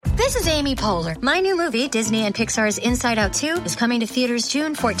This is Amy Poehler. My new movie, Disney and Pixar's Inside Out 2, is coming to theaters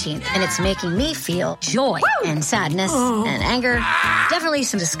June 14th, and it's making me feel joy and sadness and anger, definitely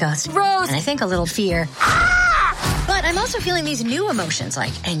some disgust, and I think a little fear. But I'm also feeling these new emotions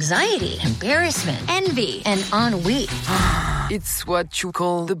like anxiety, embarrassment, envy, and ennui. It's what you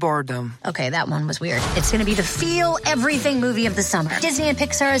call the boredom. Okay, that one was weird. It's gonna be the feel everything movie of the summer. Disney and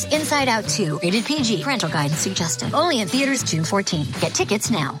Pixar's Inside Out 2. Rated PG. Parental guidance suggested. Only in theaters June 14th. Get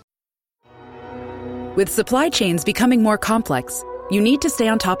tickets now. With supply chains becoming more complex, you need to stay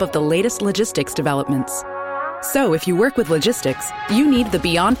on top of the latest logistics developments. So if you work with logistics, you need the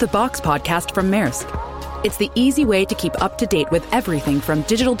Beyond the Box podcast from Maersk. It's the easy way to keep up to date with everything from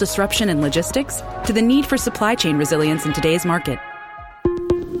digital disruption in logistics to the need for supply chain resilience in today's market.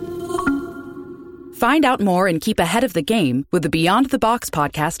 Find out more and keep ahead of the game with the Beyond the Box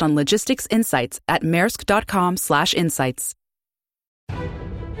podcast on logistics insights at maersk.com/insights.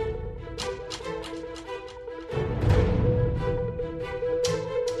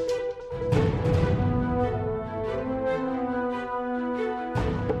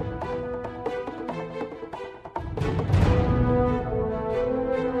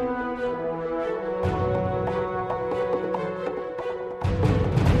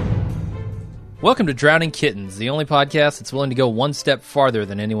 Welcome to Drowning Kittens, the only podcast that's willing to go one step farther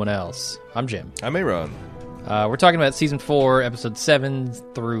than anyone else. I'm Jim. I'm Aaron. We're talking about Season 4, Episodes 7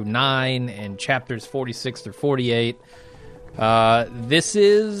 through 9, and Chapters 46 through 48. This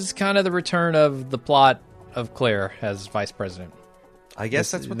is kind of the return of the plot of Claire as Vice President. I guess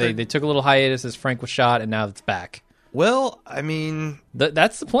that's what they took a little hiatus as Frank was shot, and now it's back. Well, I mean...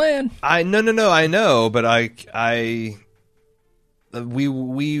 That's the plan. I know, but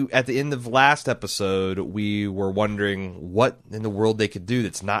we at the end of last episode, we were wondering what in the world they could do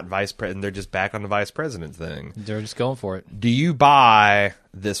that's not vice president. They're just back on the vice president thing. They're just going for it. Do you buy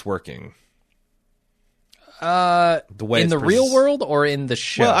this working? The way in the real world or in the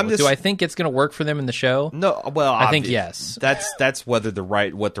show? Well, do I think it's going to work for them in the show? No. Well, I think yes. That's whether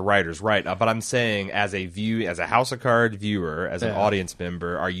what the writers write. But I'm saying as a House of Cards viewer, as an audience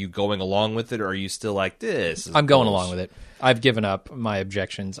member, are you going along with it, or are you still like this? I'm going along with it. I've given up my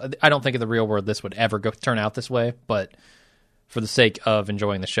objections. I don't think in the real world this would ever turn out this way, but for the sake of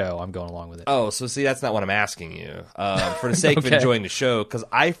enjoying the show, I'm going along with it. Oh, so see, that's not what I'm asking you. For the sake of enjoying the show, because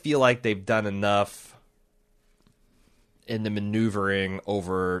I feel like they've done enough in the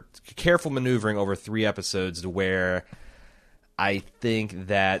careful maneuvering over 3 episodes to where I think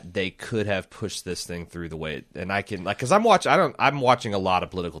that they could have pushed this thing through the way, and I can, like, because I'm watching a lot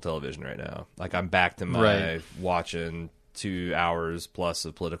of political television right now. Like, I'm back to my watching 2 hours plus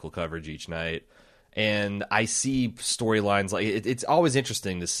of political coverage each night, and I see storylines like it's always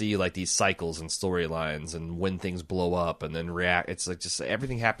interesting to see like these cycles and storylines and when things blow up and then react. It's like just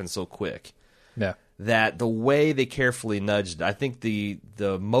everything happens so quick. Yeah. That the way they carefully nudged, I think the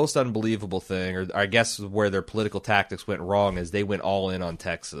most unbelievable thing, or I guess where their political tactics went wrong, is they went all in on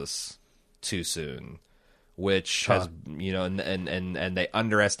Texas too soon, which has, and they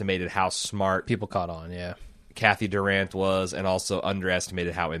underestimated how smart people caught on, Kathy Durant was, and also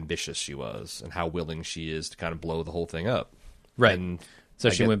underestimated how ambitious she was and how willing she is to kind of blow the whole thing up. Right. And so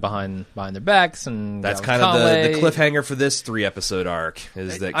she went behind their backs, and that's kind of the cliffhanger for this 3-episode arc.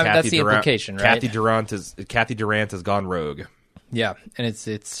 Is that that's the implication, right? Kathy Durant has gone rogue. Yeah, and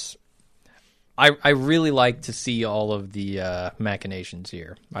it's. I really like to see all of the machinations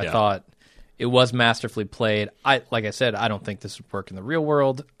here. I thought it was masterfully played. Like I said, I don't think this would work in the real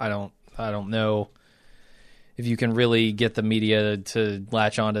world. I don't know if you can really get the media to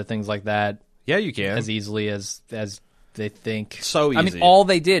latch onto things like that. Yeah, you can as easily as they think. So easy. I mean, all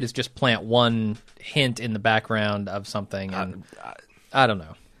they did is just plant one hint in the background of something, and I don't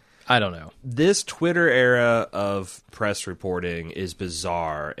know. This Twitter era of press reporting is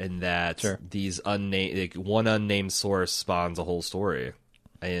bizarre in that these one unnamed source spawns a whole story,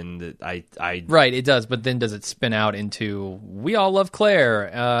 and I right, it does. But then does it spin out into we all love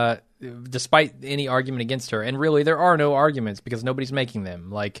Claire, despite any argument against her? And really, there are no arguments because nobody's making them.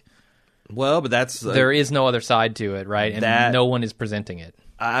 Like. Well, but that's... there is no other side to it, right? And no one is presenting it.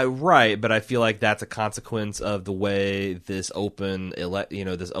 Right, but I feel like that's a consequence of the way this open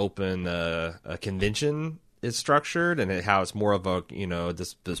convention is structured, and how it's more of a,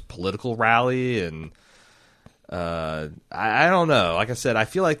 this political rally, and I don't know. Like I said, I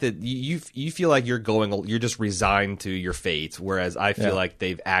feel like that you feel like you're just resigned to your fate, whereas I feel like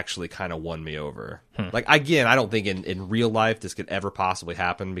they've actually kind of won me over. Like, again, I don't think in real life this could ever possibly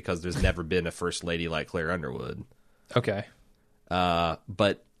happen because there's never been a first lady like Claire Underwood. Okay.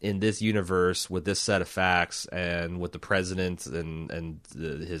 But in this universe with this set of facts and with the president and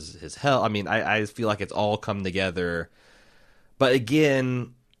his hell. I mean, I feel like it's all come together. But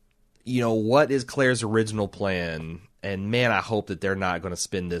again, what is Claire's original plan? And man, I hope that they're not going to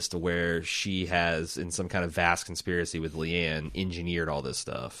spin this to where she has, in some kind of vast conspiracy with Leanne, engineered all this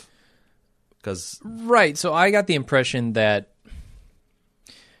stuff. Right. So I got the impression that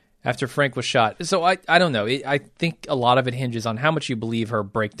after Frank was shot, so I don't know. I think a lot of it hinges on how much you believe her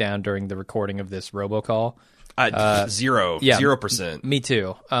breakdown during the recording of this robocall. 0%. Me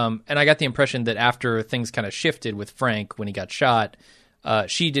too. And I got the impression that after things kind of shifted with Frank when he got shot,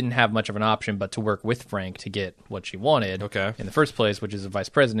 she didn't have much of an option but to work with Frank to get what she wanted in the first place, which is a vice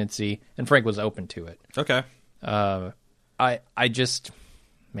presidency, and Frank was open to it. Okay. I just,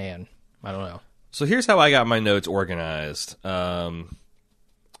 man, I don't know. So here's how I got my notes organized.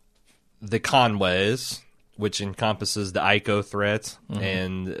 The Conways, which encompasses the ICO threat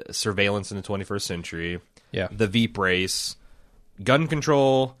and surveillance in the 21st century. Yeah. The Veep race, gun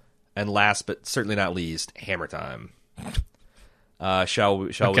control, and last but certainly not least, Hammer Time. Shall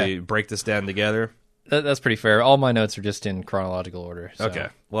we break this down together? That's pretty fair. All my notes are just in chronological order. So. Okay.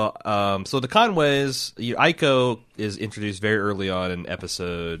 Well, so the Conways, ICO is introduced very early on in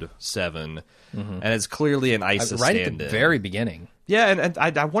episode 7, and it's clearly an ISIS right stand-in. at the very beginning. Yeah, and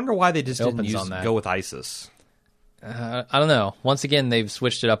I wonder why they just didn't go with ISIS. I don't know. Once again, they've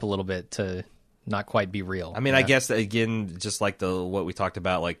switched it up a little bit to not quite be real. I mean, I guess, again, just like what we talked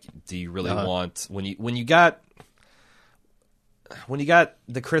about, like, do you really want... When you got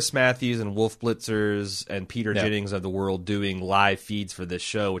the Chris Matthews and Wolf Blitzers and Peter Jennings of the world doing live feeds for this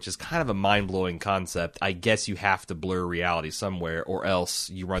show, which is kind of a mind-blowing concept, I guess you have to blur reality somewhere, or else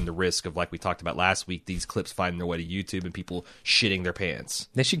you run the risk of, like we talked about last week, these clips finding their way to YouTube and people shitting their pants.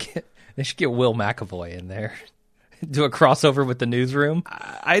 They should get Will McAvoy in there. Do a crossover with the newsroom.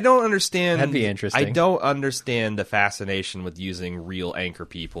 I don't understand. That'd be interesting. I don't understand the fascination with using real anchor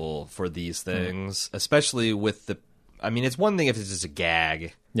people for these things, especially with the... I mean, it's one thing if it's just a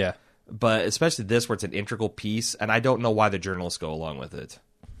gag. Yeah. But especially this where it's an integral piece, and I don't know why the journalists go along with it.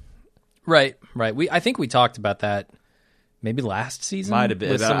 Right. I think we talked about that maybe last season. Might have been.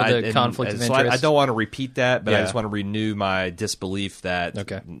 With some of the conflict of so interest. I don't want to repeat that, but I just want to renew my disbelief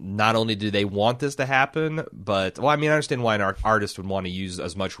that not only do they want this to happen, but... Well, I mean, I understand why an artist would want to use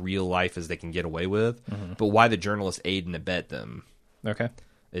as much real life as they can get away with, but why the journalists aid and abet them. Okay.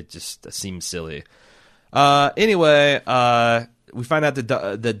 It just seems silly. Anyway, we find out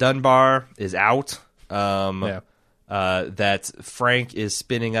the Dunbar is out. That Frank is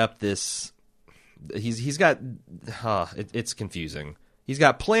spinning up this. He's got. It's confusing. He's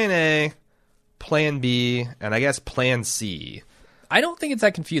got Plan A, Plan B, and I guess Plan C. I don't think it's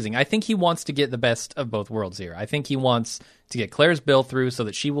that confusing. I think he wants to get the best of both worlds here. I think he wants to get Claire's bill through so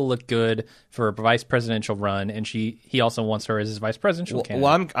that she will look good for a vice presidential run, and he also wants her as his vice presidential candidate.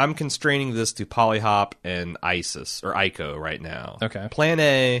 Well, I'm constraining this to Polyhop and ISIS or ICO right now. Okay. Plan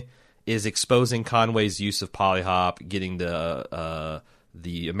A is exposing Conway's use of Polyhop, getting the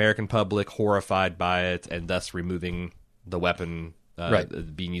American public horrified by it, and thus removing the weapon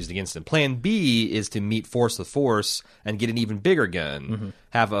being used against him. Plan B is to meet force with force and get an even bigger gun.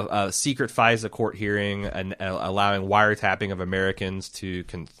 Have a secret FISA court hearing and allowing wiretapping of Americans to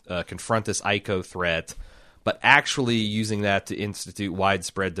confront this ICO threat, but actually using that to institute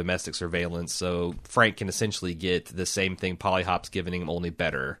widespread domestic surveillance so Frank can essentially get the same thing Polyhop's giving him, only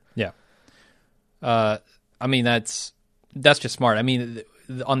better. Yeah. I mean, that's just smart. I mean,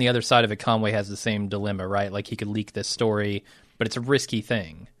 on the other side of it, Conway has the same dilemma, right? Like, he could leak this story, but it's a risky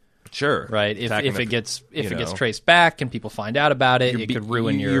thing. Sure. Right? If it gets traced back and people find out about it, it could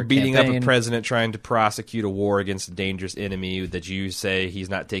ruin your You're beating campaign. up a president trying to prosecute a war against a dangerous enemy that you say he's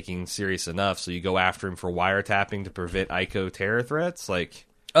not taking serious enough, so you go after him for wiretapping to prevent ICO terror threats? Like,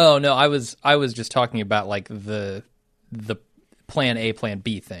 oh, no, I was just talking about, like, the Plan A, Plan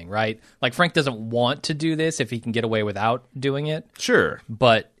B thing, right? Like, Frank doesn't want to do this if he can get away without doing it. Sure.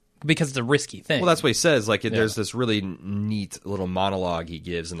 But because it's a risky thing. Well, that's what he says. Like, there's this really neat little monologue he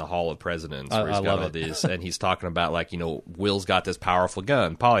gives in the Hall of Presidents where he's got all these, and he's talking about, like, Will's got this powerful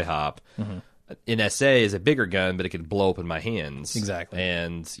gun, Polyhop. NSA is a bigger gun, but it could blow up in my hands. Exactly.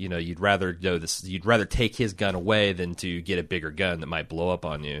 And you'd rather you'd rather take his gun away than to get a bigger gun that might blow up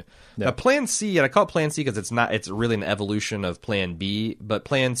on you. Yeah. Now, Plan C, and I call it Plan C because it's really an evolution of Plan B, but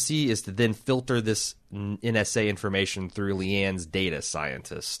Plan C is to then filter this NSA information through Leanne's data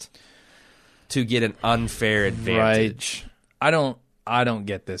scientist to get an unfair advantage. Right. I don't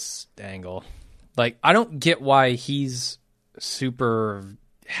get this angle. Like, I don't get why he's super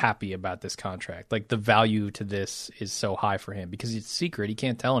happy about this contract. Like, the value to this is so high for him because it's secret. He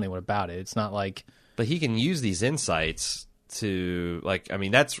can't tell anyone about it. It's not like... But he can use these insights to, like, I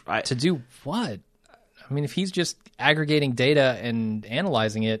mean, that's... To do what? I mean, if he's just aggregating data and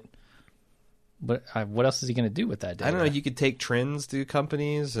analyzing it, but what else is he going to do with that data? I don't know. You could take trends to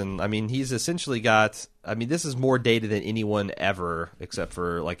companies, and I mean, he's essentially got. I mean, this is more data than anyone ever, except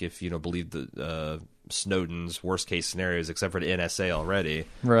for like if you believe the Snowden's worst case scenarios, except for the NSA already.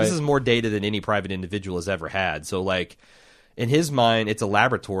 Right. This is more data than any private individual has ever had. So, like, in his mind, it's a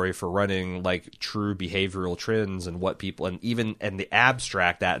laboratory for running like true behavioral trends and what people, and even and the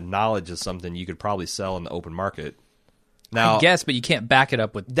abstract that knowledge is something you could probably sell in the open market. Now, I guess, but you can't back it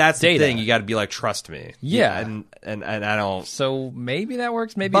up with that's data. the thing. You got to be like, trust me. Yeah. And I don't. So maybe that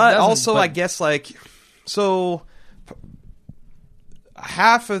works. Maybe But it doesn't. also, I guess, like, so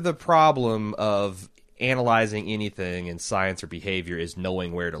half of the problem of analyzing anything in science or behavior is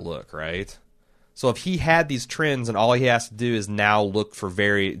knowing where to look, right? So if he had these trends and all he has to do is now look for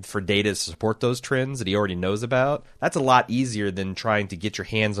data to support those trends that he already knows about, that's a lot easier than trying to get your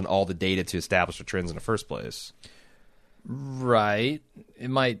hands on all the data to establish the trends in the first place. Right.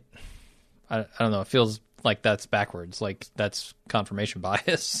 It might. I don't know. It feels like that's backwards. Like that's confirmation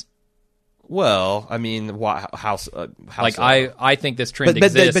bias. Well, I mean, how like so? I think this trend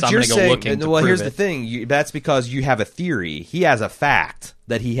exists. But I'm you're going to go saying, looking to well, prove here's it. the thing. That's because you have a theory. He has a fact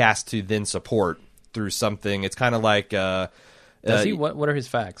that he has to then support through something. It's kind of like Does he? What are his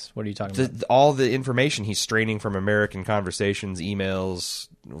facts? What are you talking about? all the information he's straining from American conversations, emails,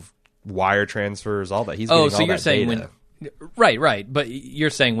 wire transfers, all that. He's getting all so you're that saying data. Right. But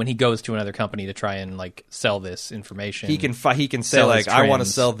you're saying when he goes to another company to try and like sell this information, he can say sell like, his I want to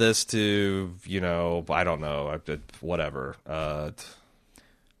trends. sell this to I don't know, whatever.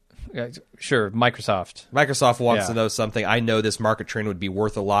 Sure, Microsoft. Microsoft wants Yeah. to know something. I know this market trend would be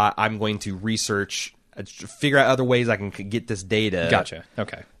worth a lot. I'm going to research, figure out other ways I can get this data. Gotcha.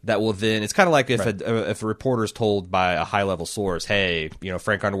 Okay. That will then. It's kind of like if a reporter is told by a high level source, "Hey,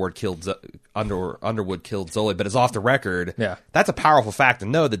 Frank Underwood killed Zoe," but it's off the record. Yeah. That's a powerful fact to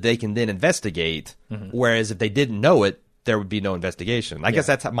know that they can then investigate. Mm-hmm. Whereas if they didn't know it, there would be no investigation. I guess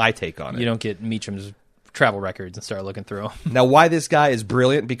that's my take on it. You don't get Meacham's travel records and start looking through them. Now, why this guy is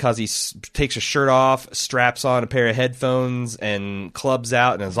brilliant? Because he takes his shirt off, straps on a pair of headphones, and clubs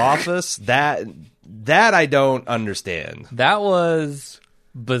out in his office. That I don't understand. That was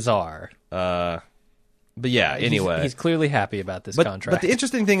bizarre. But yeah, anyway. He's clearly happy about this contract. But the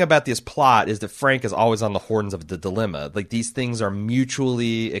interesting thing about this plot is that Frank is always on the horns of the dilemma. Like, these things are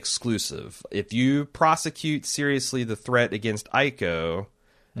mutually exclusive. If you prosecute seriously the threat against Ico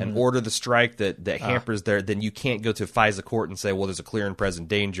and order the strike that hampers there, then you can't go to FISA court and say, well, there's a clear and present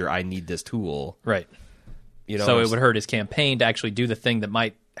danger. I need this tool. Right. So it would hurt his campaign to actually do the thing that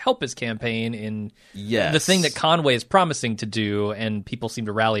might help his campaign in the thing that Conway is promising to do, and people seem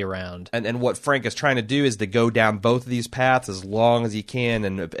to rally around. And what Frank is trying to do is to go down both of these paths as long as he can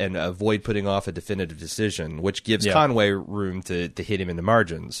and avoid putting off a definitive decision, which gives Conway room to hit him in the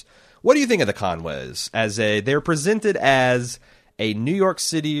margins. What do you think of the Conways? They're presented as a New York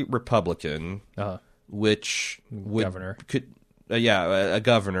City Republican, which Governor. a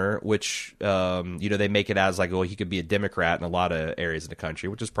governor, which they make it as like, well, he could be a Democrat in a lot of areas in the country,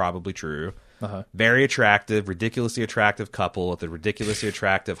 which is probably true. Very attractive, ridiculously attractive couple with a ridiculously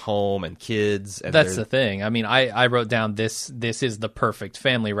attractive home and kids. And that's the thing. I mean, I wrote down this is the perfect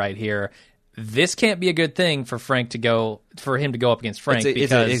family right here. This can't be a good thing for him to go up against Frank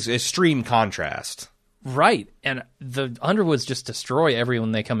because it's an extreme contrast. Right. And the Underwoods just destroy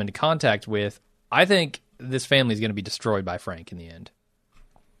everyone they come into contact with. I think this family is going to be destroyed by Frank in the end.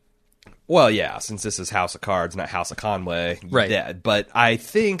 Well, yeah, since this is House of Cards, not House of Conway. Right. Dead. But I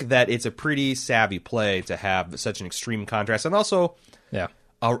think that it's a pretty savvy play to have such an extreme contrast and also a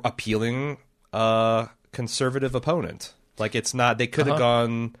appealing conservative opponent. Like, it's not, they could have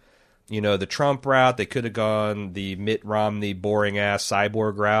gone, the Trump route. They could have gone the Mitt Romney boring-ass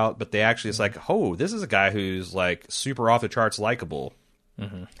cyborg route. But they actually, it's like, oh, this is a guy who's, like, super off-the-charts likable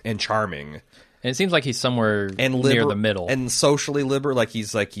and charming. And it seems like he's somewhere near the middle and socially liberal. Like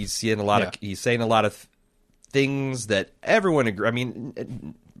he's saying a lot of things that everyone agree. I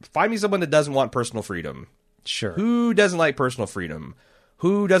mean, find me someone that doesn't want personal freedom. Sure. Who doesn't like personal freedom?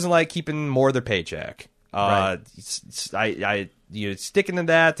 Who doesn't like keeping more of their paycheck? Right. Sticking to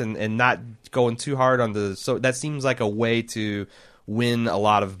that and not going too hard on so that seems like a way to win a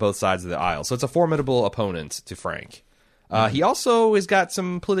lot of both sides of the aisle. So it's a formidable opponent to Frank. He also has got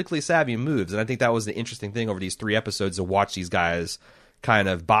some politically savvy moves, and I think that was the interesting thing over these 3 episodes to watch these guys kind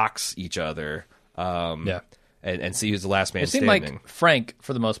of box each other. and see who's the last man It seemed standing. like Frank,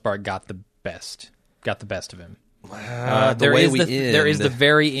 for the most part, got the best of him. There is the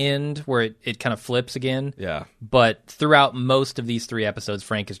very end where it kind of flips again. Yeah. But throughout most of these 3 episodes,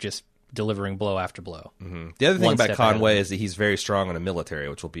 Frank is just delivering blow after blow. Mm-hmm. The other thing One about step ahead of Conway him. is that he's very strong in the military,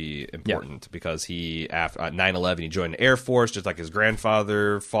 which will be important because he, after 9/11, he joined the Air Force, just like his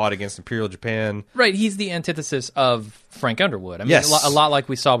grandfather fought against Imperial Japan. Right, he's the antithesis of Frank Underwood. I mean, Yes. a lot like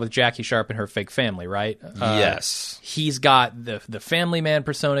we saw with Jackie Sharp and her fake family, right? Yes. He's got the family man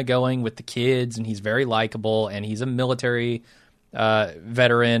persona going with the kids, and he's very likable, and he's a military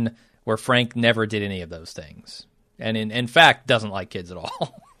veteran where Frank never did any of those things. And in fact, doesn't like kids at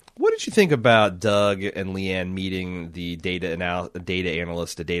all. What did you think about Doug and Leanne meeting the data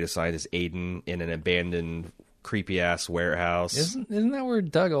analyst, the data scientist Aiden in an abandoned, creepy-ass warehouse? Isn't that where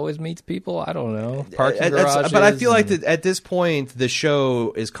Doug always meets people? I don't know. Parking garages. But I feel like that at this point, the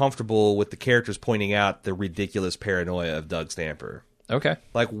show is comfortable with the characters pointing out the ridiculous paranoia of Doug Stamper. Okay.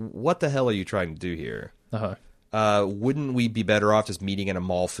 Like, what the hell are you trying to do here? Uh-huh. Wouldn't we be better off just meeting in a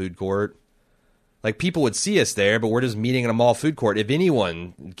mall food court? Like, people would see us there, but we're just meeting in a mall food court. If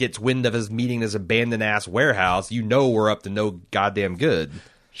anyone gets wind of us meeting in this abandoned-ass warehouse, you know we're up to no goddamn good.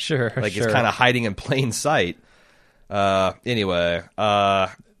 Sure, Like, sure. it's kind of hiding in plain sight. Anyway.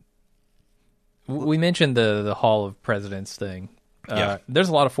 We mentioned the Hall of Presidents thing. Yeah. There's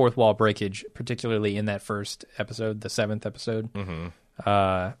a lot of fourth wall breakage, particularly in that first episode, the 7th episode,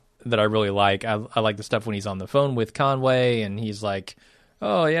 that I really like. I like the stuff when he's on the phone with Conway, and he's like,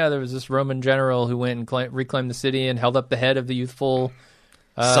 oh, yeah, there was this Roman general who went and reclaimed the city and held up the head of the youthful...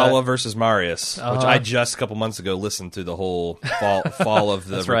 Sulla versus Marius, which I just a couple months ago listened to the whole fall of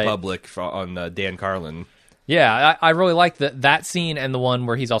the That's right. Republic on Dan Carlin. Yeah, I really like that scene and the one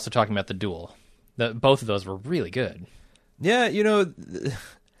where he's also talking about the duel. Both of those were really good. Yeah, you know,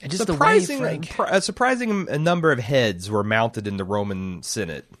 And just the way a surprising number of heads were mounted in the Roman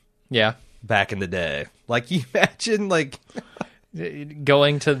Senate Yeah. back in the day. Like, you imagine, like...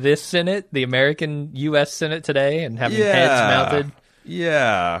 Going to this Senate, the American U.S. Senate today, and having heads mounted.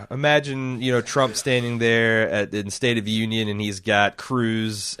 Yeah, imagine, you know, Trump standing there in State of the Union, and he's got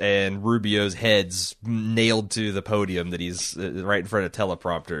Cruz and Rubio's heads nailed to the podium that he's right in front of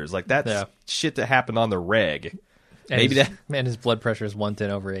teleprompters. Like, that's shit that happened on the reg. And his blood pressure is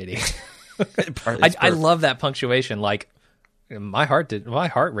 110/80. I love that punctuation. Like, my heart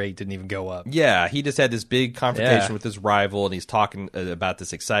rate didn't even go up. Yeah, he just had this big confrontation with his rival, and he's talking about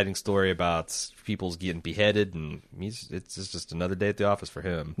this exciting story about people's getting beheaded, and it's just another day at the office for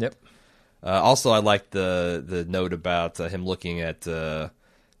him. Yep. Also, I liked the note about him looking at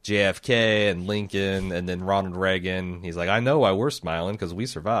JFK and Lincoln, and then Ronald Reagan. He's like, I know why we're smiling, because we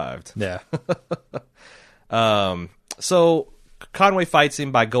survived. Yeah. So Conway fights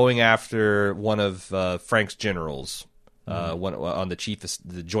him by going after one of Frank's generals. One on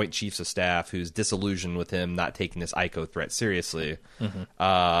the Joint Chiefs of Staff, who's disillusioned with him not taking this ICO threat seriously,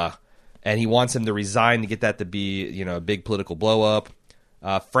 and he wants him to resign to get that to be, you know, a big political blow up.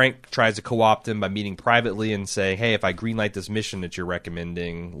 Frank tries to co-opt him by meeting privately and saying, "Hey, if I greenlight this mission that you're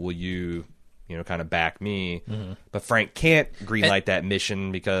recommending, will you, you know, kind of back me?" But Frank can't greenlight that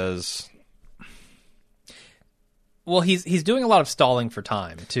mission because. Well, he's doing a lot of stalling for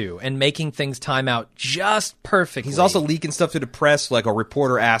time, too, and making things time out just perfectly. He's also leaking stuff to the press, like a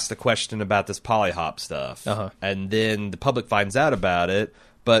reporter asked a question about this polyhop stuff, and then the public finds out about it,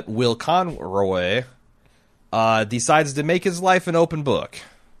 but Will Conroy decides to make his life an open book,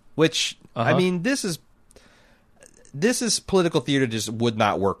 which, I mean, this is political theater just would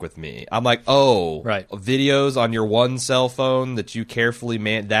not work with me. I'm like, videos on your one cell phone that you carefully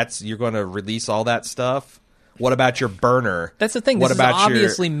you're going to release all that stuff? What about your burner? That's the thing. This is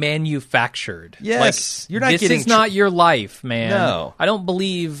obviously manufactured. Yes. Like, you're not this getting is not your life, man. No. I don't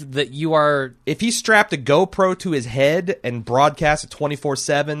believe that you are... If he strapped a GoPro to his head and broadcast it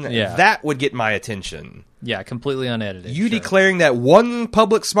 24/7, that would get my attention. Yeah, completely unedited. You declaring that one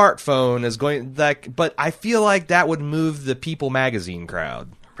public smartphone is going... but I feel like that would move the People magazine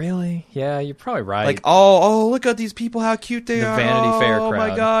crowd. Really? Yeah, you're probably right. Like, oh, look at these people, how cute they are. The Vanity Fair crowd. Oh,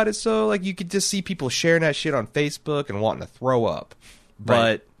 my God, it's so... Like, you could just see people sharing that shit on Facebook and wanting to throw up.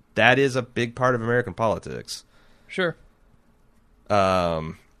 But that is a big part of American politics. Sure.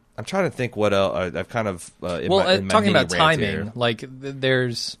 I'm trying to think what else... I've kind of... talking about timing, like,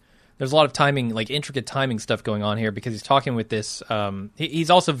 there's a lot of timing, like, intricate timing stuff going on here, because he's talking with this...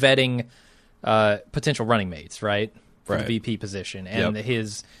 he's also vetting potential running mates, right? For the VP position, and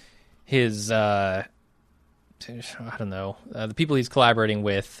his I don't know, the people he's collaborating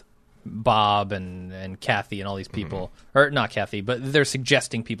with, Bob and Kathy and all these people, or not Kathy, but they're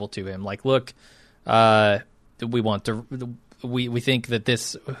suggesting people to him, like, look, we want to. We think that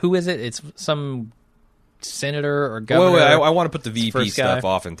this. Who is it? It's some senator or governor. Wait, I want to put the VP first stuff guy.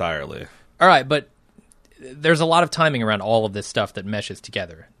 off entirely. All right, but there's a lot of timing around all of this stuff that meshes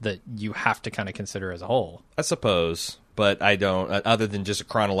together that you have to kind of consider as a whole. I suppose, but I don't. Other than just a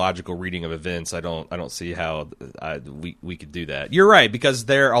chronological reading of events, I don't see how we could do that. You're right, because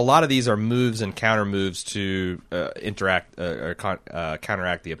a lot of these are moves and counter moves to counteract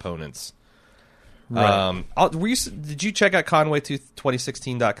the opponents. Right. Did you check out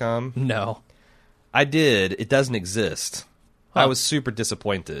Conway2016.com? No. I did. It doesn't exist. Huh. I was super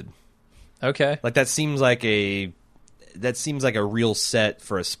disappointed. Okay. Like that seems like a real set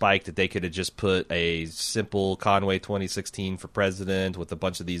for a Spike that they could have just put a simple Conway 2016 for president with a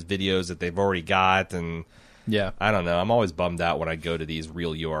bunch of these videos that they've already got, and Yeah. I don't know. I'm always bummed out when I go to these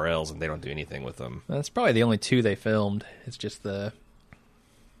real URLs and they don't do anything with them. That's probably the only two they filmed. It's just the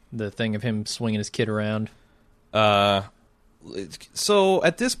thing of him swinging his kid around. So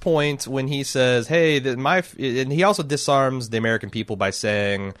at this point, when he says, "Hey, and he also disarms the American people by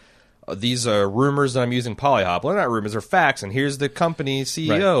saying, these are rumors that I'm using Polyhop. Well, they're not rumors, they're facts. And here's the company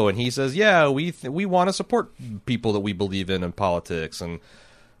CEO, and he says, "Yeah, we want to support people that we believe in politics, and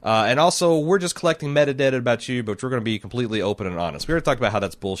also we're just collecting metadata about you, but we're going to be completely open and honest." We already talked about how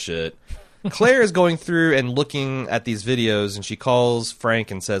that's bullshit. Claire is going through and looking at these videos, and she calls Frank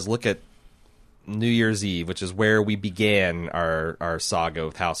and says, "Look at New Year's Eve, which is where we began our saga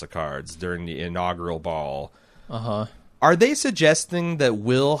with House of Cards during the inaugural ball." Uh-huh. Are they suggesting that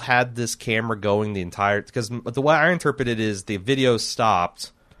Will had this camera going the entire... Because the way I interpret it is the video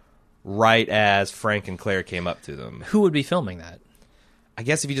stopped right as Frank and Claire came up to them. Who would be filming that? I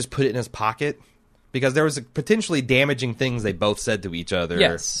guess if you just put it in his pocket. Because there was potentially damaging things they both said to each other.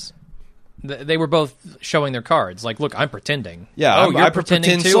 Yes. They were both showing their cards. Like, look, I'm pretending. Yeah, oh, I'm you're a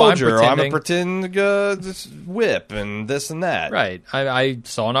pretending pretend too? soldier. I'm a pretending. pretend whip and this and that. Right. I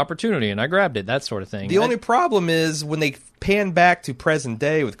saw an opportunity and I grabbed it, that sort of thing. The only problem is when they pan back to present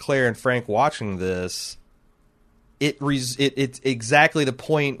day with Claire and Frank watching this, it's exactly the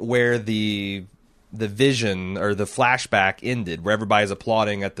point where the vision or the flashback ended, where everybody's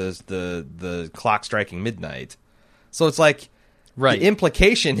applauding at the clock striking midnight. So it's like, right. The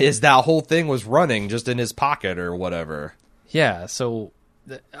implication is that whole thing was running just in his pocket or whatever. Yeah, so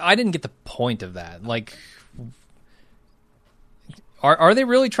I didn't get the point of that. Like, are they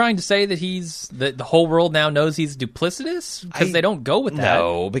really trying to say that that the whole world now knows he's duplicitous? Because they don't go with that.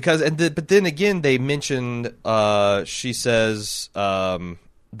 No, because but then again they mentioned she says that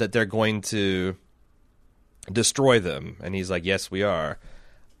they're going to destroy them, and he's like, "Yes, we are."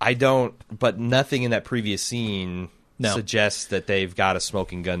 I don't, but nothing in that previous scene suggests that they've got a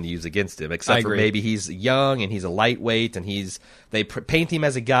smoking gun to use against him, except for maybe he's young and he's a lightweight, and they paint him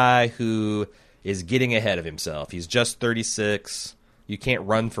as a guy who is getting ahead of himself. He's just 36. You can't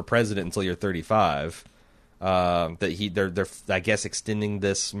run for president until you're 35. They're I guess extending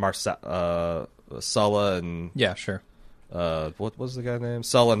this Sulla and yeah, sure. What was the guy's name?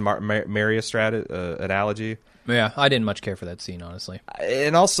 Sulla and Maria analogy. Yeah, I didn't much care for that scene, honestly.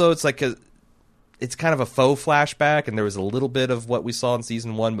 And also, it's like it's kind of a faux flashback, and there was a little bit of what we saw in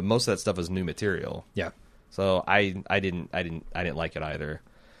season 1, but most of that stuff was new material. Yeah. So I didn't like it either.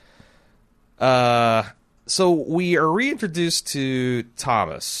 So we are reintroduced to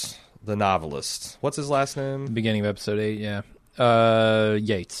Thomas, the novelist. What's his last name? Beginning of episode 8, yeah.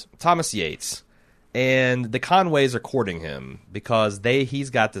 Yates. Thomas Yates. And the Conways are courting him because he's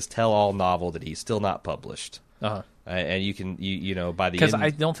got this tell-all novel that he's still not published. Uh-huh. And you can, by the end... Because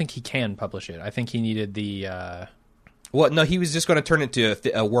I don't think he can publish it. I think he needed the... Well, no, he was just going to turn it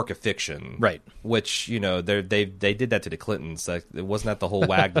into a work of fiction. Right. Which, they did that to the Clintons. Like, it wasn't that the whole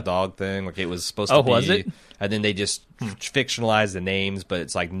wag the dog thing? Like, it was supposed to be... Oh, was it? And then they just fictionalized the names, but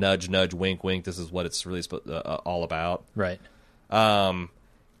it's like nudge, nudge, wink, wink. This is what it's really all about. Right.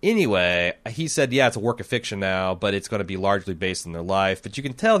 Anyway, he said, yeah, it's a work of fiction now, but it's going to be largely based on their life. But you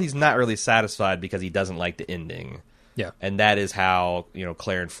can tell he's not really satisfied because he doesn't like the ending. Yeah. And that is how,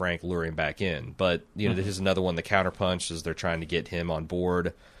 Claire and Frank lure him back in. But, this is another one, the counterpunch, is they're trying to get him on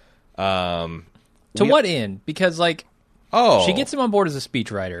board. To what end? Because, she gets him on board as a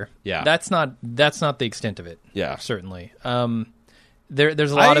speechwriter. Yeah. That's not the extent of it. Yeah. Certainly.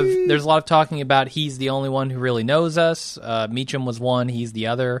 There's a lot of talking about he's the only one who really knows us. Meacham was one, he's the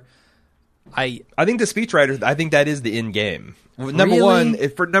other. I think the speechwriter, I think that is the end game. Number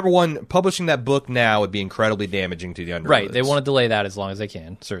one, publishing that book now would be incredibly damaging to the Underwoods. Right, they want to delay that as long as they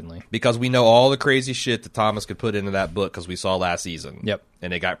can, certainly. Because we know all the crazy shit that Thomas could put into that book because we saw last season. Yep.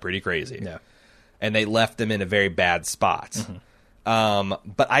 And it got pretty crazy. Yeah. And they left them in a very bad spot.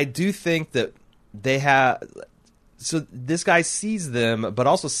 Mm-hmm. But I do think that they have. So this guy sees them, but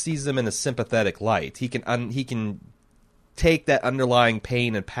also sees them in a sympathetic light. He can take that underlying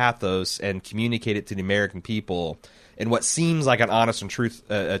pain and pathos and communicate it to the American people in what seems like an honest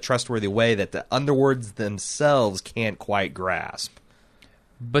and trustworthy way that the underworlds themselves can't quite grasp.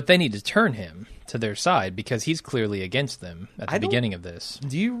 But they need to turn him to their side because he's clearly against them at the beginning of this.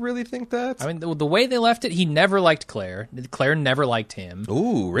 Do you really think that? I mean, the way they left it, he never liked Claire. Claire never liked him.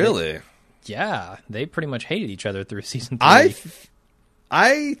 Ooh, really? Yeah, they pretty much hated each other through season 3.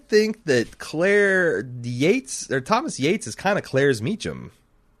 I think that Claire Yates, or Thomas Yates, is kind of Claire's Meacham.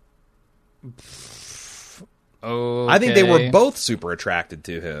 Okay. I think they were both super attracted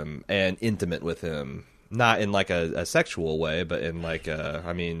to him and intimate with him. Not in like a sexual way, but in like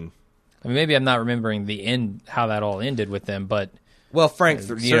I mean, maybe I'm not remembering the end, how that all ended with them, but well, Frank,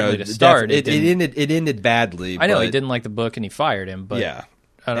 to start, it ended badly. I know he didn't like the book and he fired him, but yeah.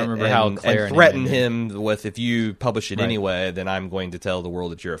 I don't remember how Claire and threatened him with, if you publish it anyway, then I'm going to tell the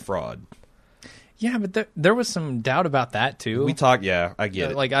world that you're a fraud. Yeah, but there was some doubt about that too. We talked, yeah, I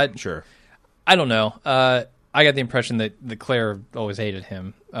get it. Sure. I don't know. I got the impression that Claire always hated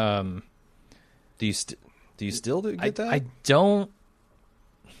him. Do you still get that? I don't.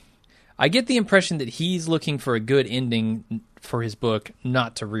 I get the impression that he's looking for a good ending for his book,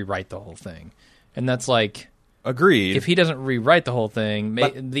 not to rewrite the whole thing, and that's like. Agreed. If he doesn't rewrite the whole thing,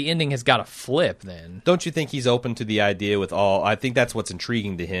 the ending has got to flip then. Don't you think he's open to the idea with all... I think that's what's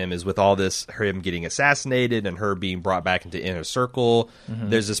intriguing to him is with all this, him getting assassinated and her being brought back into Inner Circle,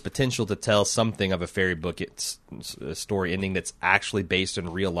 there's this potential to tell something of a fairy book story ending that's actually based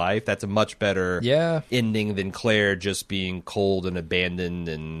in real life. That's a much better ending than Claire just being cold and abandoned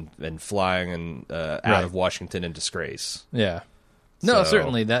and flying out of Washington in disgrace. Yeah. No,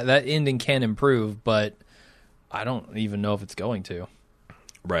 certainly. That ending can improve, but... I don't even know if it's going to.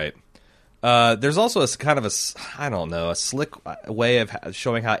 Right. There's also a slick way of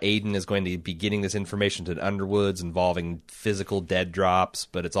showing how Aiden is going to be getting this information to the Underwoods involving physical dead drops,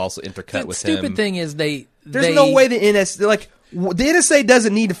 but it's also intercut with him. The stupid thing is there's no way the NSA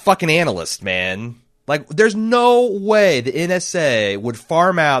doesn't need a fucking analyst, man. Like, there's no way the NSA would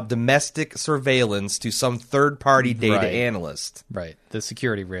farm out domestic surveillance to some third-party data analyst. Right. The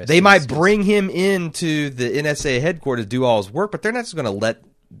security risk. They might bring him into the NSA headquarters to do all his work, but they're not just going to let...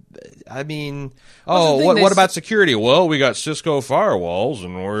 I mean... what about security? Well, we got Cisco firewalls,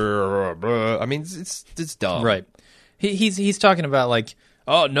 and we're... I mean, it's dumb. Right. He's talking about, like...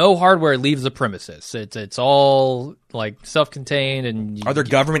 Oh, no hardware leaves the premises. It's all like self-contained, and are there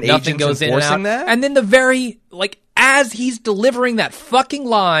government agents goes enforcing that? And then as he's delivering that fucking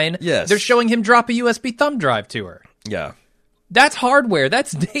line, they're showing him drop a USB thumb drive to her. Yeah, that's hardware.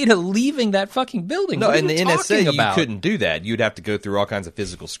 That's data leaving that fucking building. No, and the NSA, about? You couldn't do that. You'd have to go through all kinds of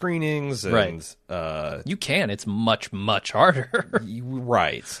physical screenings. And, you can. It's much, much harder.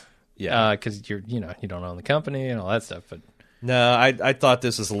 Right. Yeah. Because you don't own the company and all that stuff, but. No, I thought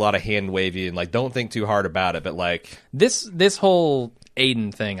this was a lot of hand wavy and like don't think too hard about it, but like this whole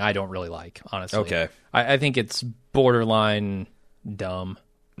Aiden thing I don't really like, honestly. Okay. I think it's borderline dumb.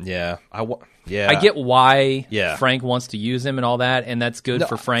 Yeah. I get why Frank wants to use him and all that, and that's good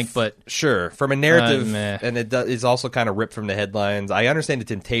for Frank, but sure, from a narrative, and it is also kind of ripped from the headlines. I understand the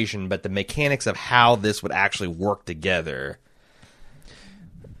temptation, but the mechanics of how this would actually work together.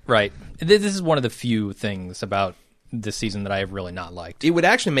 Right. This is one of the few things about this season that I have really not liked. It would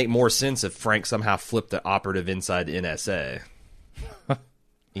actually make more sense if Frank somehow flipped the operative inside NSA.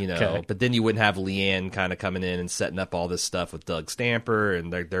 But then you wouldn't have Leanne kind of coming in and setting up all this stuff with Doug Stamper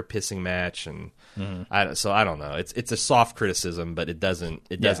and their pissing match, and I don't know. It's a soft criticism, but it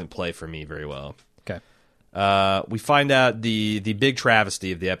doesn't play for me very well. Okay. We find out the big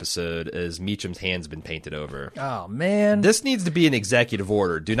travesty of the episode is Meacham's hand's been painted over. Oh man, this needs to be an executive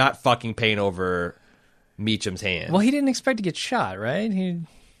order. Do not fucking paint over Meacham's hand. Well, he didn't expect to get shot, right?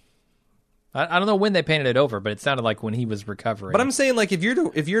 I don't know when they painted it over, but it sounded like when he was recovering. But I'm saying, like, if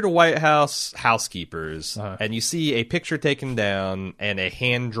you're the White House housekeepers and you see a picture taken down and a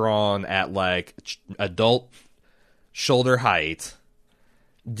hand drawn at like adult shoulder height,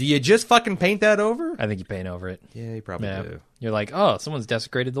 do you just fucking paint that over? I think you paint over it. Yeah, you probably do. You're like, oh, someone's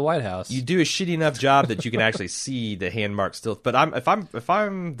desecrated the White House. You do a shitty enough job that you can actually see the hand mark still. But if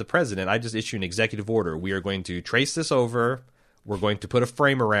I'm the president, I just issue an executive order. We are going to trace this over. We're going to put a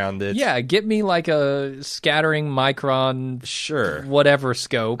frame around it. Yeah, get me like a scattering micron, whatever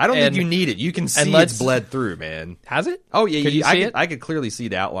scope. I don't think you need it. You can see it's bled through, man. Has it? Oh yeah, Could you see it? I could clearly see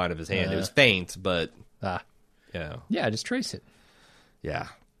the outline of his hand. It was faint, but yeah, just trace it. Yeah.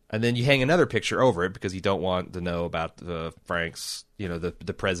 And then you hang another picture over it because you don't want to know about Frank's,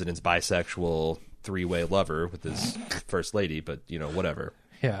 the president's bisexual three-way lover with his first lady, but, whatever.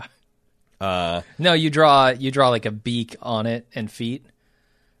 Yeah. No, you draw like a beak on it and feet.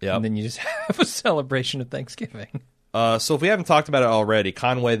 Yeah. And then you just have a celebration of Thanksgiving. So if we haven't talked about it already,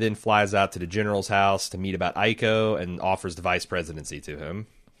 Conway then flies out to the general's house to meet about Aiko and offers the vice presidency to him.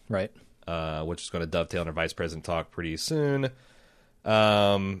 Right. Which is going to dovetail in our vice president talk pretty soon.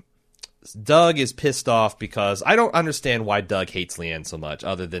 Doug is pissed off because I don't understand why Doug hates Leanne so much,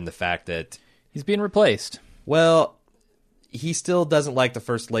 other than the fact that he's being replaced. Well, he still doesn't like the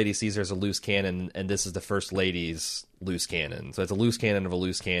first lady, sees her as a loose cannon, and this is the first lady's loose cannon. So it's a loose cannon of a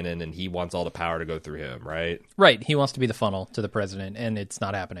loose cannon, and he wants all the power to go through him, right? Right. He wants to be the funnel to the president, and it's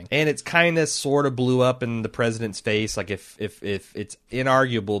not happening. And it's kind of sort of blew up in the president's face. Like, if it's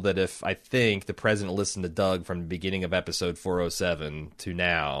inarguable that if I think the president listened to Doug from the beginning of episode 407 to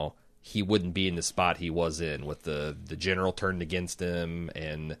now, he wouldn't be in the spot he was in with the general turned against him,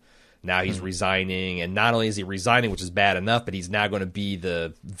 and now he's resigning. And not only is he resigning, which is bad enough, but he's now going to be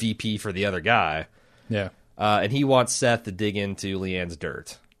the VP for the other guy. Yeah. And he wants Seth to dig into Leanne's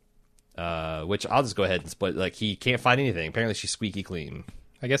dirt, which I'll just go ahead and split. Like, he can't find anything. Apparently she's squeaky clean.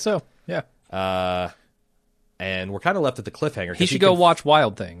 I guess so. Yeah. And we're kind of left at the cliffhanger. He should go watch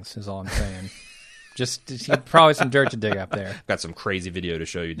Wild Things, is all I'm saying. Just probably some dirt to dig up there. Got some crazy video to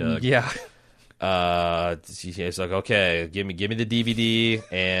show you, Doug. Yeah. It's like, okay, give me the DVD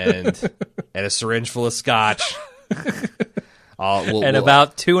and a syringe full of scotch.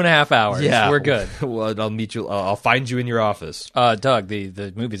 About 2.5 hours. Yeah, we're good. Well, I'll meet you. I'll find you in your office. Doug,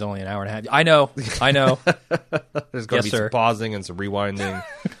 the movie's only an hour and a half. I know. There's going to be some pausing and some rewinding,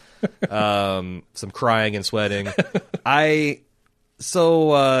 some crying and sweating.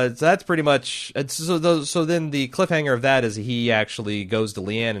 So that's pretty much. So then the cliffhanger of that is he actually goes to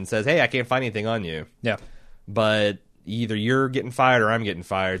Leanne and says, "Hey, I can't find anything on you." Yeah, but either you're getting fired or I'm getting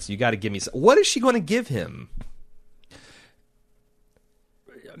fired. So you got to give me. What is she going to give him?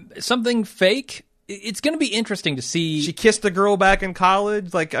 Something fake. It's going to be interesting to see. She kissed a girl back in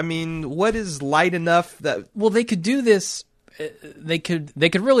college. Like, I mean, what is light enough that? Well, they could do this. They could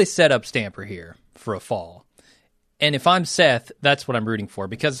really set up Stamper here for a fall. And if I'm Seth, that's what I'm rooting for,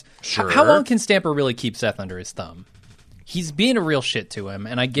 because how long can Stamper really keep Seth under his thumb? He's being a real shit to him,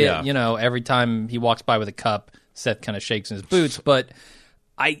 and I get, every time he walks by with a cup, Seth kind of shakes in his boots, but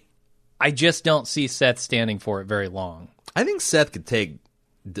I just don't see Seth standing for it very long. I think Seth could take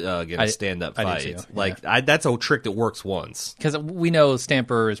Doug in a stand-up fight. That's a trick that works once. Because we know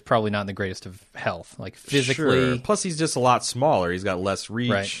Stamper is probably not in the greatest of health, like physically. Sure. Plus, he's just a lot smaller. He's got less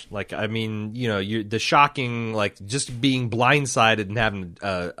reach. Right. Like, I mean, the shocking, like, just being blindsided and having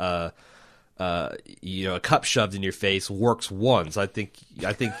a cup shoved in your face works once. I think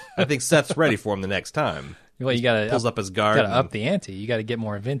Seth's ready for him the next time. Well, you got to pulls up his guard. Got to up the ante. You got to get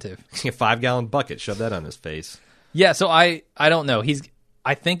more inventive. A 5-gallon bucket, shove that on his face. Yeah. So I don't know.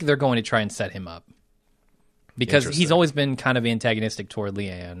 I think they're going to try and set him up because he's always been kind of antagonistic toward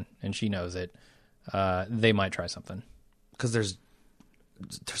Leanne, and she knows it. They might try something because there's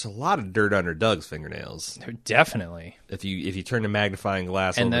a lot of dirt under Doug's fingernails. Definitely. If you turn the magnifying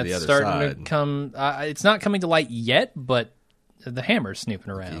glass and over the other side, and that's starting to come. It's not coming to light yet, but the hammer's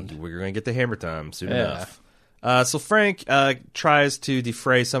snooping around. We're going to get the hammer time soon enough. So Frank tries to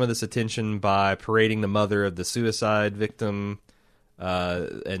defray some of this attention by parading the mother of the suicide victim.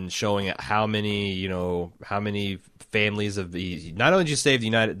 And showing how many families of not only did you save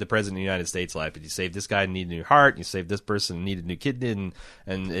the president of the United States' life, but you saved this guy who needed a new heart, you saved this person who needed a new kidney,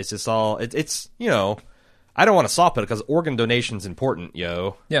 and it's just all it's I don't want to soft it because organ donation's important,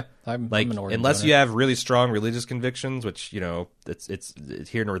 yo. Yeah, I'm an organ unless donor. you have really strong religious convictions, which it's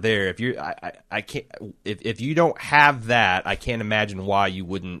here nor there. If you I can't if you don't have that, I can't imagine why you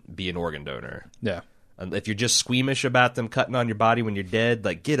wouldn't be an organ donor. Yeah. If you're just squeamish about them cutting on your body when you're dead,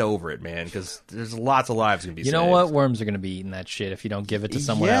 like, get over it, man, because there's lots of lives going to be saved. You know what? Worms are going to be eating that shit if you don't give it to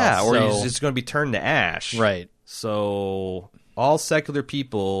someone else. Yeah, or it's going to be turned to ash. Right. So all secular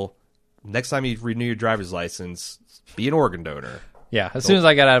people, next time you renew your driver's license, be an organ donor. Yeah, as soon as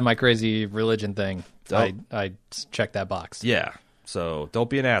I got out of my crazy religion thing, I checked that box. Yeah, so don't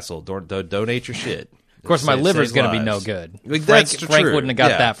be an asshole. Don't donate your shit. Of course, my liver's going to be no good. Like, Frank wouldn't have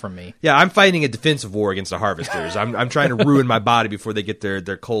got that from me. Yeah, I'm fighting a defensive war against the harvesters. I'm trying to ruin my body before they get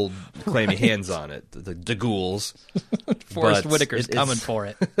their cold, clammy hands on it. The ghouls. Forrest Whitaker's coming for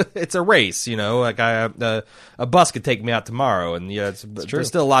it. It's a race, Like a bus could take me out tomorrow, and there's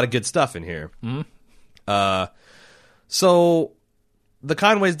still a lot of good stuff in here. Mm-hmm. So the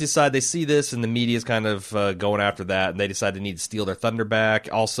Conways decide, they see this and the media's kind of going after that, and they decide they need to steal their thunder back.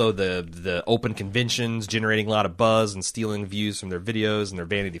 Also, the open conventions generating a lot of buzz and stealing views from their videos and their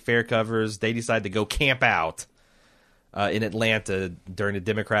Vanity Fair covers. They decide to go camp out in Atlanta during the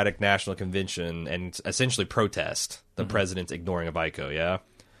Democratic National Convention and essentially protest the president ignoring of ICO, yeah?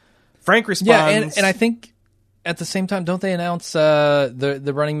 Frank responds... Yeah, and I think at the same time, don't they announce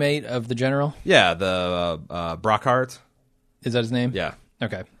the running mate of the general? Yeah, the Brockhart. Is that his name? Yeah.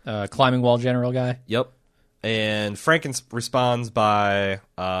 Okay. Climbing wall general guy? Yep. And Franken responds by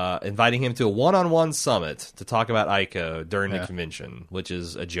inviting him to a one-on-one summit to talk about ICO during the convention, which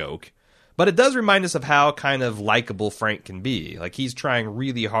is a joke. But it does remind us of how kind of likable Frank can be. Like, he's trying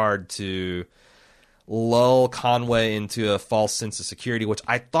really hard to lull Conway into a false sense of security, which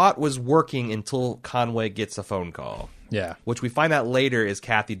I thought was working until Conway gets a phone call. Yeah. Which we find out later is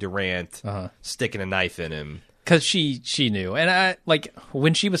Kathy Durant sticking a knife in him. Because she knew. And I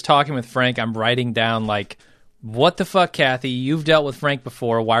when she was talking with Frank, I'm writing down, what the fuck, Kathy? You've dealt with Frank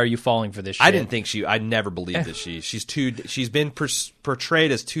before. Why are you falling for this shit? I didn't think I never believed that she's been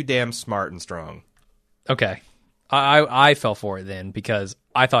portrayed as too damn smart and strong. Okay. I fell for it then because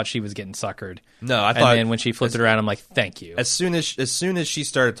I thought she was getting suckered. No, I thought... And then when she flipped it around, I'm like, thank you. As soon as she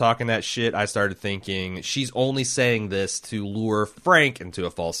started talking that shit, I started thinking she's only saying this to lure Frank into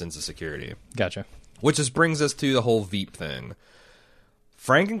a false sense of security. Gotcha. Which just brings us to the whole Veep thing.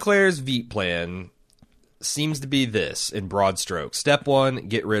 Frank and Claire's Veep plan seems to be this, in broad strokes. Step 1,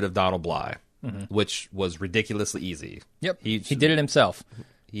 get rid of Donald Bly, which was ridiculously easy. Yep, he did it himself.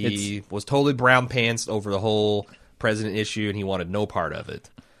 He was totally brown pants over the whole president issue, and he wanted no part of it.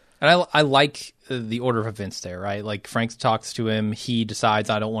 And I like the order of events there, right? Like, Frank talks to him, he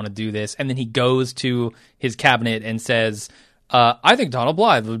decides, I don't want to do this, and then he goes to his cabinet and says... I think Donald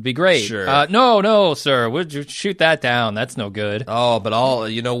Blythe would be great. Sure. No, sir. Would you shoot that down? That's no good. Oh, but I'll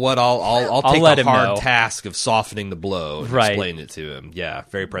take the hard task of softening the blow and explain it to him. Yeah,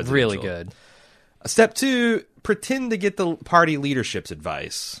 very presidential. Really good. Step 2, pretend to get the party leadership's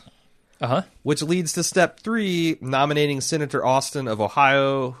advice. Which leads to step 3, nominating Senator Austin of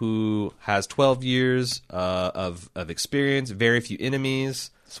Ohio, who has 12 years of experience, very few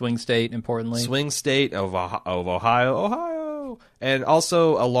enemies. Swing state, importantly. Swing state of Ohio. And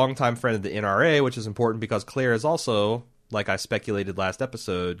also a longtime friend of the NRA, which is important because Claire is also, like I speculated last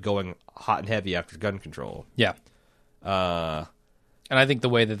episode, going hot and heavy after gun control. Yeah. And I think the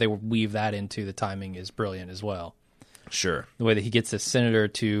way that they weave that into the timing is brilliant as well. Sure. The way that he gets this senator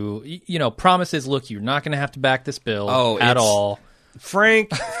to, promises, look, you're not going to have to back this bill at all.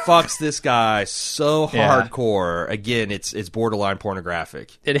 Frank fucks this guy so hardcore. Again, it's borderline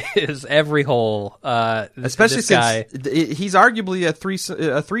pornographic. It is every hole. Especially since he's arguably a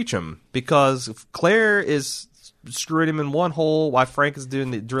threechum because Claire is screwing him in one hole while Frank is drilling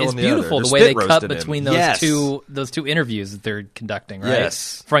the other. It's beautiful the way they cut between those two interviews that they're conducting, right?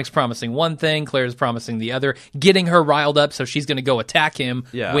 Yes. Frank's promising one thing, Claire's promising the other, getting her riled up so she's going to go attack him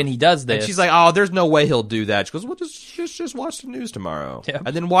when he does this. And she's like, "Oh, there's no way he'll do that." She goes, "Well, just watch the news tomorrow." Yeah.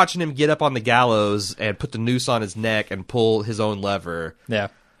 And then watching him get up on the gallows and put the noose on his neck and pull his own lever. Yeah.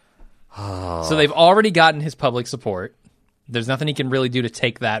 So they've already gotten his public support. There's nothing he can really do to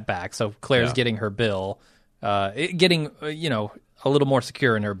take that back. So Claire's getting her bill. Getting a little more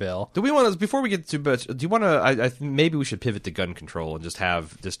secure in her bill. Do we want to, before we get too much, do you want to, maybe we should pivot to gun control and just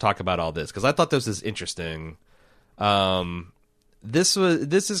talk about all this, because I thought this was interesting. This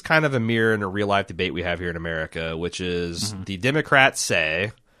is kind of a mirror in a real life debate we have here in America, which is the Democrats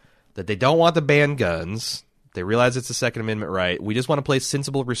say that they don't want to ban guns. They realize it's a Second Amendment right. We just want to place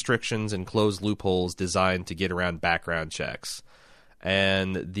sensible restrictions and close loopholes designed to get around background checks.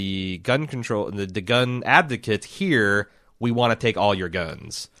 And the gun control, the gun advocates here, we want to take all your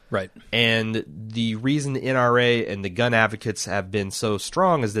guns. Right. And the reason the NRA and the gun advocates have been so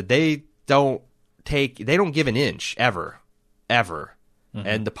strong is that they don't give an inch ever.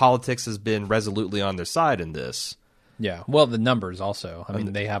 And the politics has been resolutely on their side in this. Yeah. Well, the numbers also. I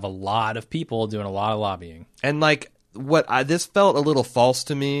mean, they have a lot of people doing a lot of lobbying. And this felt a little false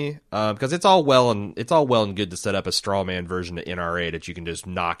to me because it's all well and good to set up a straw man version of NRA that you can just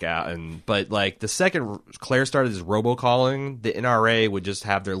knock out. But the second Claire started this robocalling, the NRA would just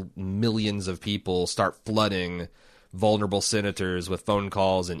have their millions of people start flooding vulnerable senators with phone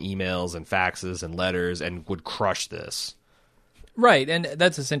calls and emails and faxes and letters and would crush this. Right, and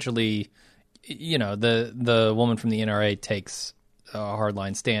that's essentially, the woman from the NRA takes a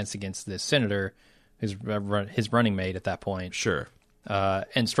hardline stance against this senator, his running mate at that point. Sure.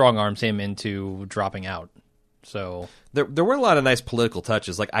 And strong arms him into dropping out. So there were a lot of nice political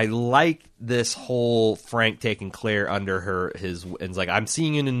touches. Like, I like this whole Frank taking Claire under his, and it's like, I'm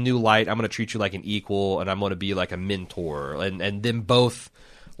seeing you in a new light. I'm going to treat you like an equal, and I'm going to be like a mentor. And them both,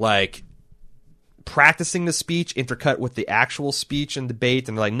 like, practicing the speech intercut with the actual speech and debate,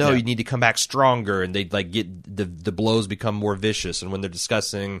 and they're like, no, you need to come back stronger. And they like get the blows become more vicious. And when they're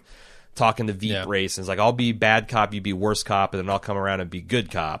talking the Veep race, and it's like, I'll be bad cop, you be worse cop, and then I'll come around and be good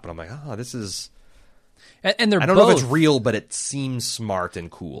cop. And I'm like, oh, this is. And they're I don't both, know if it's real, but it seems smart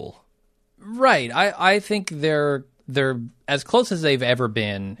and cool. Right. I think they're as close as they've ever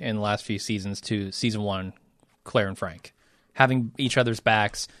been in the last few seasons to season 1, Claire and Frank, having each other's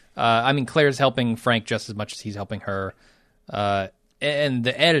backs. I mean, Claire's helping Frank just as much as he's helping her. And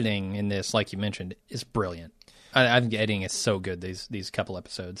the editing in this, like you mentioned, is brilliant. I think editing is so good these couple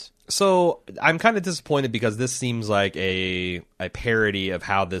episodes. So I'm kind of disappointed because this seems like a parody of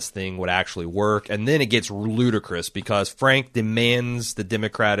how this thing would actually work, and then it gets ludicrous because Frank demands the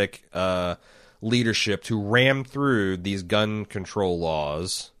Democratic leadership to ram through these gun control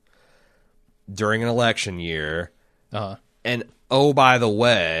laws during an election year. And oh, by the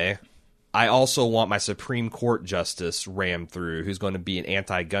way, I also want my Supreme Court justice rammed through, who's going to be an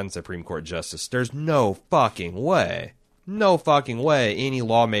anti-gun Supreme Court justice. There's no fucking way any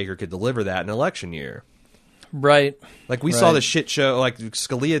lawmaker could deliver that in an election year. Right. Like, we saw the shit show, like,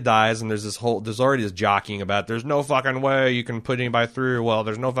 Scalia dies, and there's already this jockeying about, there's no fucking way you can put anybody through. Well,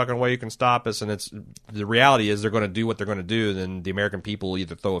 there's no fucking way you can stop us. And the reality is they're going to do what they're going to do, then the American people will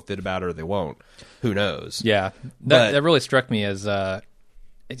either throw a fit about it or they won't. Who knows? Yeah. That really struck me as, I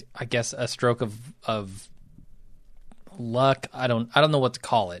guess, a stroke of luck. I don't know what to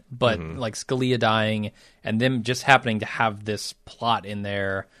call it, but like Scalia dying and them just happening to have this plot in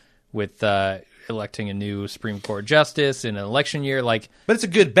there with electing a new Supreme Court justice in an election year. Like, but it's a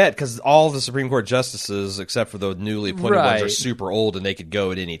good bet because all the Supreme Court justices, except for the newly appointed ones, are super old and they could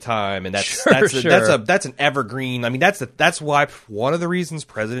go at any time. And that's an evergreen. I mean, that's why one of the reasons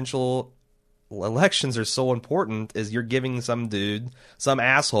presidential elections are so important is you're giving some dude, some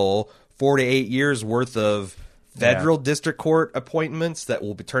asshole, 4 to 8 years worth of federal district court appointments that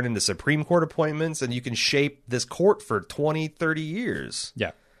will be turned into Supreme Court appointments, and you can shape this court for 20, 30 years.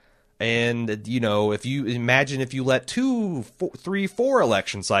 Yeah. And, you know, if you let 2, 3, 4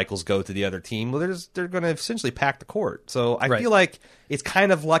 election cycles go to the other team, well, they're going to essentially pack the court. So I feel like it's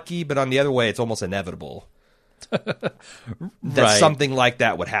kind of lucky, but on the other way, it's almost inevitable that something like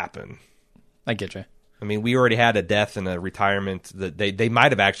that would happen. I get you. I mean, we already had a death and a retirement that they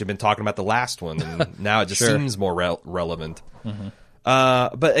might have actually been talking about the last one, and now it just seems more relevant.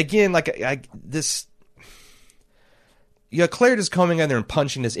 But again, like Claire just coming in there and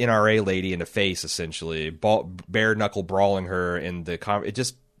punching this NRA lady in the face, essentially, bare knuckle brawling her in the it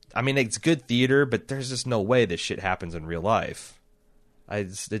just, I mean, it's good theater, but there's just no way this shit happens in real life.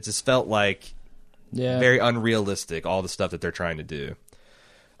 It just felt like very unrealistic, all the stuff that they're trying to do.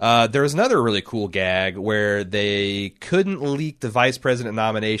 There was another really cool gag where they couldn't leak the vice president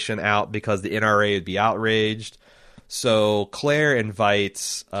nomination out because the NRA would be outraged. So Claire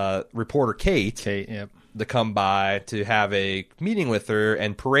invites reporter Kate to come by to have a meeting with her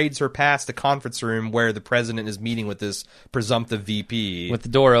and parades her past the conference room where the president is meeting with this presumptive VP. With the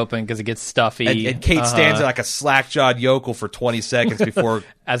door open because it gets stuffy. And Kate stands there like a slack-jawed yokel for 20 seconds before...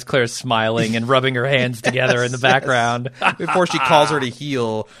 As Claire's smiling and rubbing her hands together in the background. Before she calls her to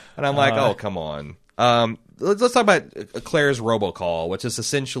heel. And I'm like, oh, come on. Let's talk about Claire's robocall, which is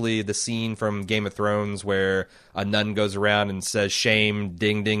essentially the scene from Game of Thrones where a nun goes around and says, shame,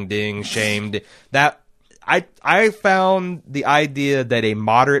 ding, ding, ding, shame. I found the idea that a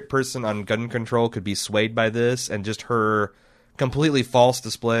moderate person on gun control could be swayed by this, and just her completely false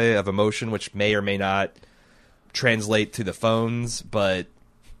display of emotion, which may or may not translate to the phones, but...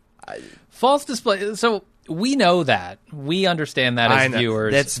 False display... So... We know that. We understand that as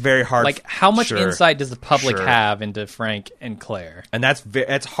viewers. That's very hard. Like, how much insight does the public have into Frank and Claire? And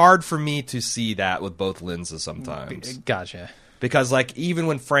it's hard for me to see that with both lenses sometimes. Gotcha. Because, like, even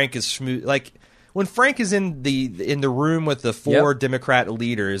when Frank is when Frank is in the room with the 4 Democrat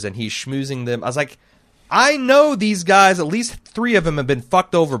leaders and he's schmoozing them, I was like, I know these guys, at least 3 of them have been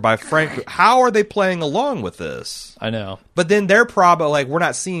fucked over by Frank. How are they playing along with this? I know. But then they're probably, like, we're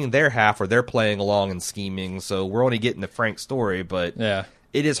not seeing their half, or they're playing along and scheming, so we're only getting the Frank story. But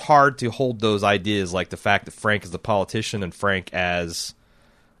it is hard to hold those ideas, like the fact that Frank is the politician and Frank as,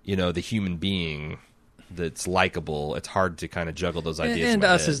 you know, the human being that's likable. It's hard to kind of juggle those ideas. And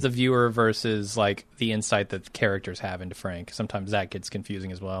us as the viewer versus, like, the insight that the characters have into Frank. Sometimes that gets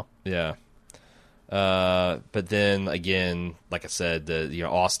confusing as well. Yeah. But then again, like I said,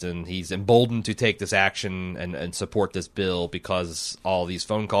 Austin, he's emboldened to take this action and support this bill because all these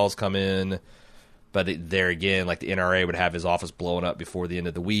phone calls come in. But there again, like the NRA would have his office blown up before the end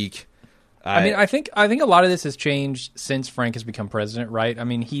of the week. I think a lot of this has changed since Frank has become president, right? I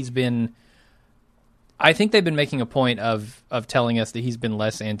mean, I think they've been making a point of telling us that he's been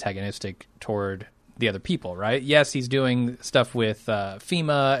less antagonistic toward the other people, right? Yes, he's doing stuff with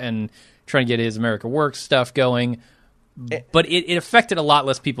FEMA and trying to get his America Works stuff going, but it affected a lot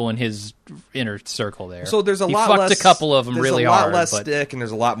less people in his inner circle there. So there's he fucked a couple of them really hard. There's a lot less stick and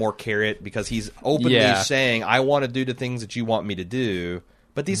there's a lot more carrot because he's openly saying, I want to do the things that you want me to do.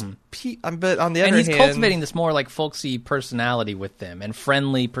 But these, but on the other hand, he's cultivating this more like folksy personality with them and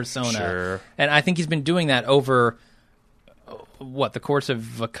friendly persona. Sure. And I think he's been doing that over the course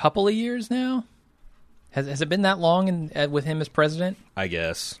of a couple of years now. Has it been that long with him as president? I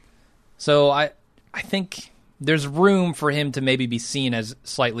guess. So I think there's room for him to maybe be seen as a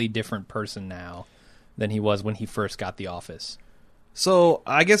slightly different person now than he was when he first got the office. So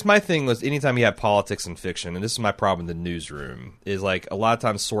I guess my thing was anytime you have politics and fiction, and this is my problem in the newsroom, is like a lot of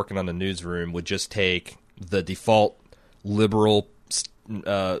times Sorkin on the newsroom would just take the default liberal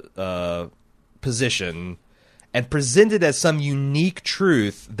position and present it as some unique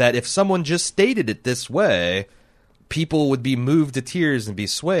truth that if someone just stated it this way, people would be moved to tears and be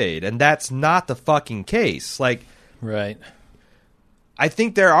swayed. And that's not the fucking case. Like, right. I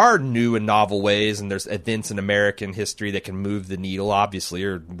think there are new and novel ways, and there's events in American history that can move the needle, obviously,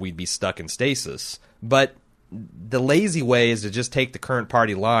 or we'd be stuck in stasis. But the lazy way is to just take the current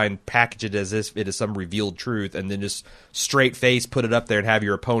party line, package it as if it is some revealed truth, and then just straight face put it up there and have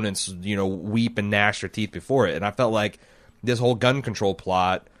your opponents, weep and gnash their teeth before it. And I felt like this whole gun control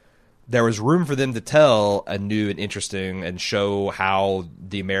plot, there was room for them to tell a new and interesting and show how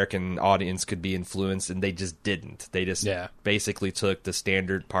the American audience could be influenced, and they just didn't. They just basically took the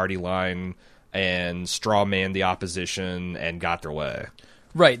standard party line and strawmanned the opposition and got their way.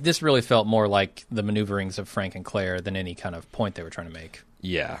 Right. This really felt more like the maneuverings of Frank and Claire than any kind of point they were trying to make.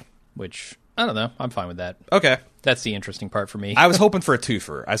 Yeah. Which, I don't know. I'm fine with that. Okay. That's the interesting part for me. I was hoping for a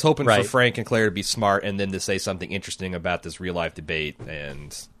twofer. I was hoping for Frank and Claire to be smart and then to say something interesting about this real-life debate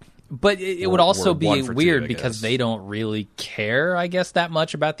and... But it would also be weird because they don't really care, I guess, that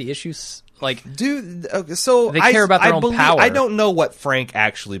much about the issues. Like, so they care about their own power. I don't know what Frank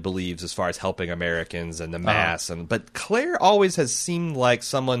actually believes as far as helping Americans and the mass, but Claire always has seemed like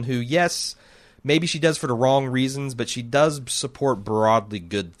someone who, yes, maybe she does for the wrong reasons, but she does support broadly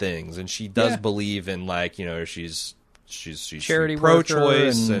good things, and she does believe in she's charity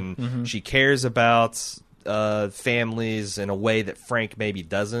pro-choice and she cares about families in a way that Frank maybe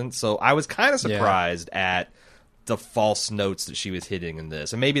doesn't. So I was kind of surprised at the false notes that she was hitting in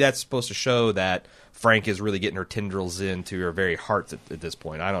this. And maybe that's supposed to show that Frank is really getting her tendrils into her very heart at this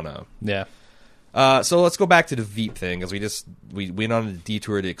point. I don't know. Yeah. So let's go back to the Veep thing, because we went on a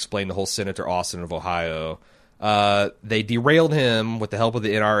detour to explain the whole Senator Austin of Ohio. They derailed him with the help of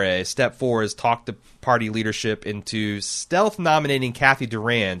the NRA. Step 4 is talk the party leadership into stealth nominating Kathy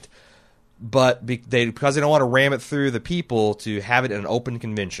Durant, but because they don't want to ram it through the people, to have it in an open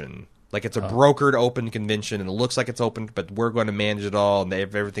convention. Like it's a brokered open convention, and it looks like it's open, but we're going to manage it all, and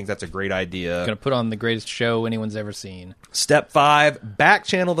everyone thinks that's a great idea. Going to put on the greatest show anyone's ever seen. Step 5, back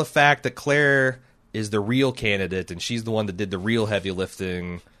channel the fact that Claire is the real candidate, and she's the one that did the real heavy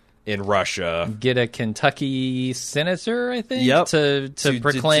lifting in Russia. Get a Kentucky senator, I think, to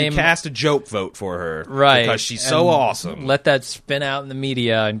proclaim... To cast a joke vote for her. Right. Because she's so awesome. Let that spin out in the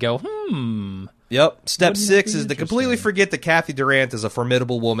media and go, Yep. Step 6 is to completely forget that Kathy Durant is a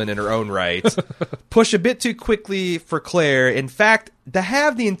formidable woman in her own right. Push a bit too quickly for Claire. In fact, to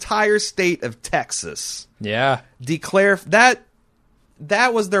have the entire state of Texas declare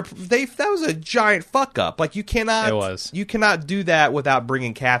that was a giant fuck up. Like you cannot do that without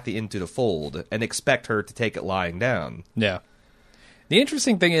bringing Kathy into the fold and expect her to take it lying down. Yeah. The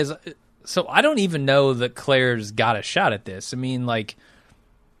interesting thing is, so I don't even know that Claire's got a shot at this. I mean, like,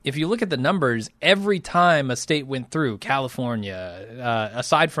 if you look at the numbers, every time a state went through, California,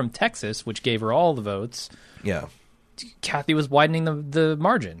 aside from Texas, which gave her all the votes, Kathy was widening the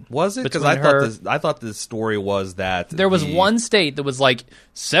margin. Was it? Because I thought the story was that there was one state that was like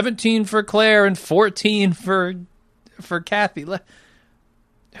 17 for Claire and 14 for Kathy.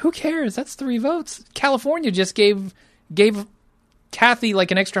 Who cares? That's 3 votes. California just gave Kathy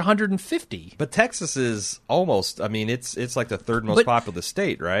like an extra 150. But Texas is almost, I mean, it's like the third most populous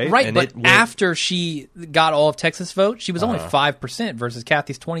state, right? Right, and but after she got all of Texas votes, she was only 5% versus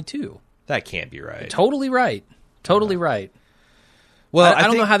Kathy's 22. That can't be right. Totally right. Totally right. Well, I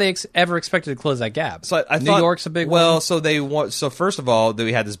don't know how they ever expected to close that gap. So I New thought, York's a big well, one. So first of all,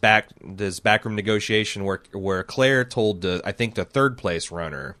 we had this backroom negotiation where Claire told I think the third place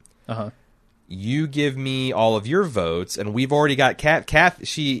runner, you give me all of your votes, and we've already got Kathy.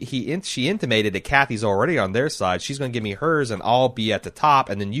 She intimated that Kathy's already on their side. She's going to give me hers, and I'll be at the top,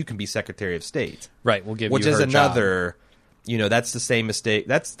 and then you can be Secretary of State. Right, we'll give which you is her another. Job. That's the same mistake.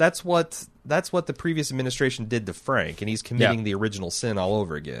 That's what the previous administration did to Frank, and he's committing the original sin all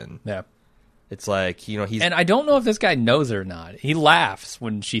over again. Yeah. It's like, he's... And I don't know if this guy knows it or not. He laughs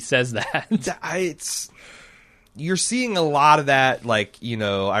when she says that. You're seeing a lot of that, like,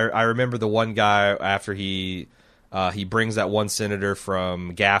 I remember the one guy after he brings that one senator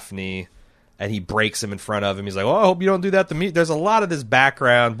from Gaffney, and he breaks him in front of him. He's like, "Oh, I hope you don't do that to me." There's a lot of this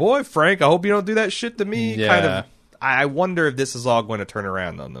background. Boy, Frank, I hope you don't do that shit to me. Yeah. Kind of. I wonder if this is all going to turn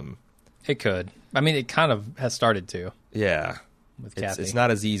around on them. It could. I mean, it kind of has started to. Yeah. With Kathy. It's not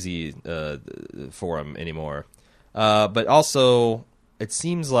as easy for him anymore. But also, it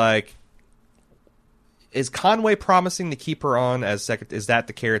seems like, is Conway promising to keep her on as secretary? Is that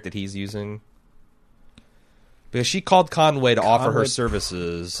the carrot that he's using? Because she called Conway to offer her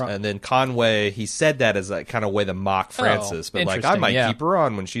services, and then Conway, he said that as a kind of way to mock Francis, but like, I might keep her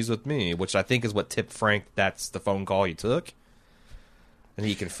on when she's with me, which I think is what tipped Frank that's the phone call he took. And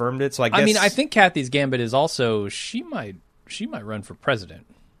he confirmed it, so I guess... I mean, I think Kathy's gambit is also, she might run for president.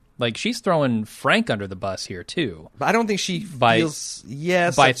 Like, she's throwing Frank under the bus here, too. But I don't think she feels...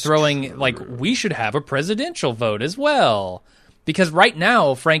 Yes, by throwing, like, we should have a presidential vote as well. Because right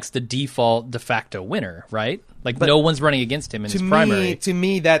now, Frank's the default de facto winner, right? Like, no one's running against him in his primary. To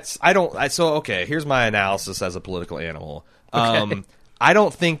me, that's... okay, here's my analysis as a political animal. Okay. I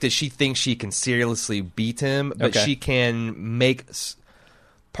don't think that she thinks she can seriously beat him, but she can make...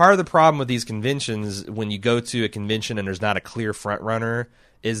 Part of the problem with these conventions, when you go to a convention and there's not a clear front runner,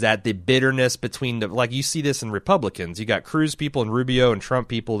 is that the bitterness between the... Like, you see this in Republicans. You got Cruz people and Rubio and Trump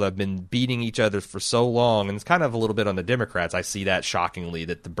people that have been beating each other for so long, and it's kind of a little bit on the Democrats. I see that shockingly,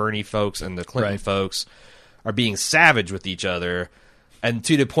 that the Bernie folks and the Clinton folks are being savage with each other, and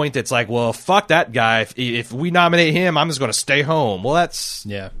to the point that's like, well, fuck that guy. If we nominate him, I'm just going to stay home. Well, that's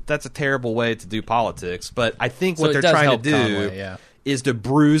a terrible way to do politics, but I think what they're trying to do... Conway, is to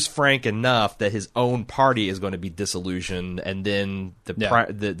bruise Frank enough that his own party is going to be disillusioned, and then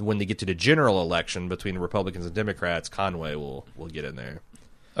when they get to the general election between Republicans and Democrats, Conway will get in there.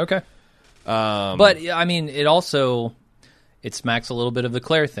 Okay. But, I mean, it smacks a little bit of the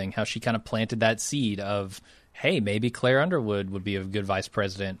Claire thing, how she kind of planted that seed of, hey, maybe Claire Underwood would be a good vice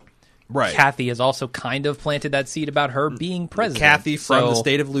president. Right. Kathy has also kind of planted that seed about her being president. Kathy from the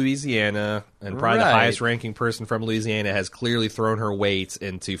state of Louisiana, and probably the highest-ranking person from Louisiana, has clearly thrown her weight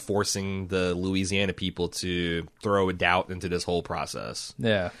into forcing the Louisiana people to throw a doubt into this whole process.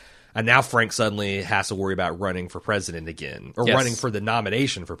 Yeah. And now Frank suddenly has to worry about running for president again, or running for the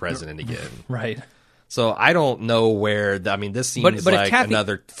nomination for president again. Right. So I don't know where... this seems like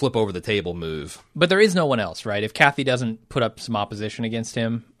another flip-over-the-table move. But there is no one else, right? If Kathy doesn't put up some opposition against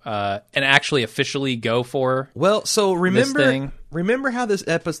him and actually officially go for remember how these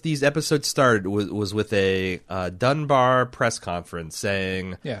episodes started was with a Dunbar press conference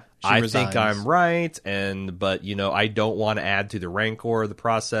saying, I think I'm right, but I don't want to add to the rancor of the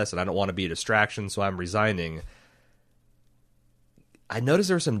process, and I don't want to be a distraction, so I'm resigning. I noticed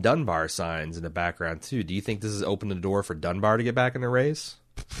there were some Dunbar signs in the background too. Do you think this has opened the door for Dunbar to get back in the race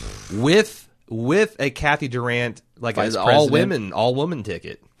with a Kathy Durant, like an all woman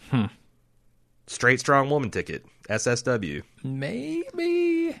ticket, straight strong woman ticket, SSW?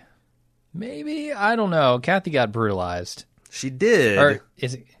 Maybe I don't know. Kathy got brutalized. She did. Or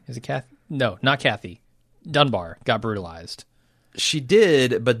is it Kathy? No, not Kathy. Dunbar got brutalized. She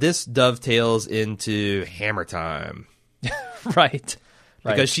did, but this dovetails into Hammer Time. Right.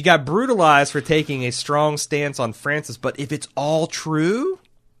 Because she got brutalized for taking a strong stance on Francis, but if it's all true...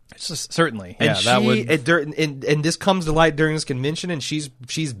 Certainly. And that would... and this comes to light during this convention, and she's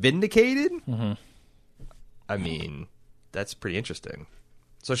vindicated? Mm-hmm. I mean, that's pretty interesting.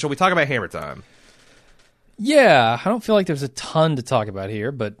 So shall we talk about Hammer Time? Yeah, I don't feel like there's a ton to talk about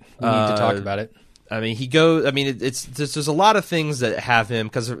here, but we need to talk about it. I mean, there's a lot of things that have him,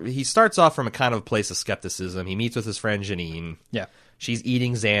 because he starts off from a kind of a place of skepticism. He meets with his friend Janine. Yeah. She's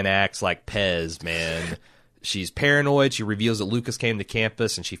eating Xanax like Pez, man. She's paranoid. She reveals that Lucas came to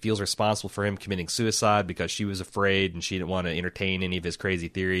campus, and she feels responsible for him committing suicide because she was afraid and she didn't want to entertain any of his crazy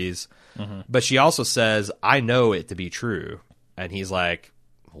theories. Mm-hmm. But she also says, I know it to be true. And he's like,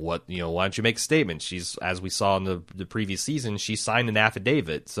 why don't you make a statement? She's, as we saw in the previous season, she signed an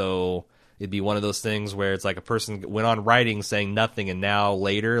affidavit. So... It'd be one of those things where it's like a person went on writing saying nothing, and now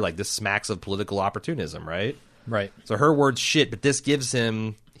later, like, this smacks of political opportunism, right? Right. So her word's shit, but this gives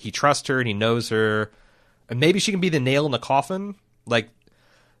him, he trusts her and he knows her, and maybe she can be the nail in the coffin. Like,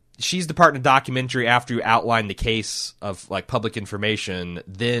 she's the part in the documentary after you outline the case of, like, public information,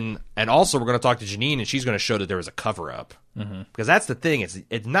 then, and also we're going to talk to Janine, and she's going to show that there was a cover-up. Mm-hmm. Because that's the thing,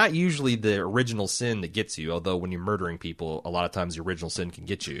 it's not usually the original sin that gets you, although when you're murdering people, a lot of times the original sin can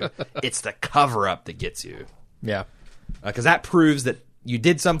get you. It's the cover-up that gets you. Yeah. Because that proves that you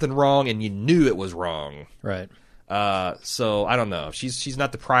did something wrong and you knew it was wrong. Right. So, I don't know. She's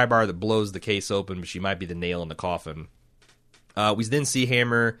not the pry bar that blows the case open, but she might be the nail in the coffin. We then see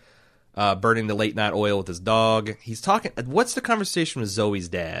Hammer burning the late night oil with his dog. He's talking. What's the conversation with Zoe's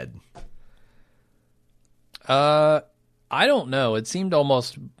dad? I don't know. It seemed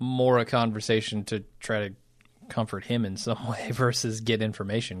almost more a conversation to try to comfort him in some way versus get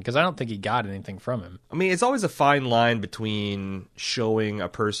information, because I don't think he got anything from him. I mean, it's always a fine line between showing a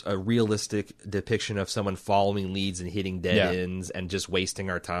realistic depiction of someone following leads and hitting dead ends and just wasting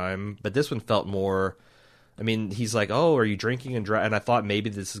our time. But this one felt more. I mean, he's like, "Oh, are you drinking and driving?" And I thought maybe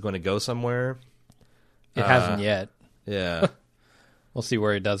this is going to go somewhere. It hasn't yet. Yeah. We'll see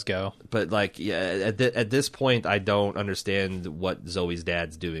where it does go. But, like, yeah, at this point, I don't understand what Zoe's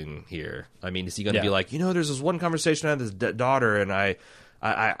dad's doing here. I mean, is he going to be like, there's this one conversation I had with his daughter, and I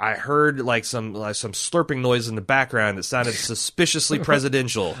heard, like, some slurping noise in the background that sounded suspiciously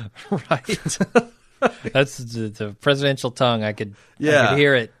presidential. Right. That's the presidential tongue. I could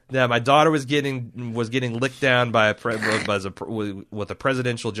hear it. Yeah, my daughter was getting licked down by with a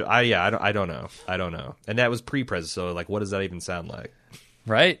presidential. I don't know. And that was pre-pres. So, like, what does that even sound like?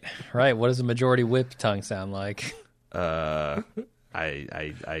 Right. What does a majority whip tongue sound like? I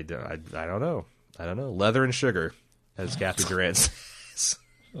don't know. Leather and sugar, as Kathy Durant says.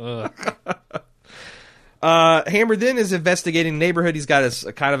 Hammer then is investigating the neighborhood. He's got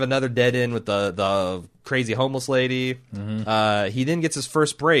a kind of another dead end with the crazy homeless lady. Mm-hmm. He then gets his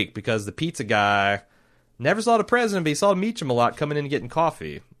first break because the pizza guy never saw the president, but he saw Meacham a lot coming in and getting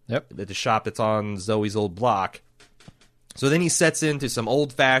coffee. Yep. At the shop that's on Zoe's old block. So then he sets into some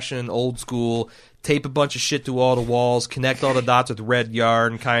old-fashioned, old-school, tape a bunch of shit to all the walls, connect all the dots with red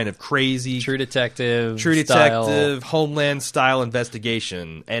yarn, kind of crazy... True Detective, Homeland-style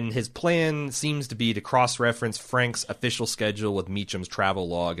investigation. And his plan seems to be to cross-reference Frank's official schedule with Meacham's travel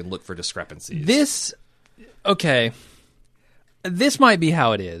log and look for discrepancies. This might be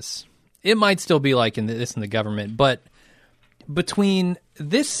how it is. It might still be like in the government, but between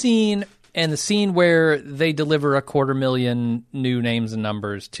this scene... and the scene where they deliver 250,000 new names and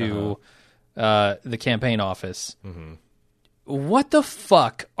numbers to the campaign office. Mm-hmm. What the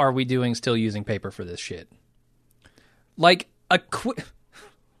fuck are we doing still using paper for this shit? Like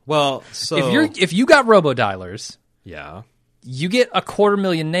Well, so if you got robodialers, yeah, you get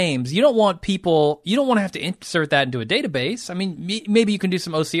 250,000 names. You don't want to have to insert that into a database. I mean, maybe you can do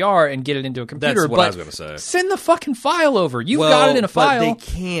some OCR and get it into a computer. That's what I was going to say. Send the fucking file over. You've got it in a file. But they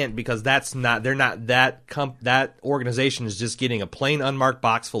can't because they're not that organization is just getting a plain unmarked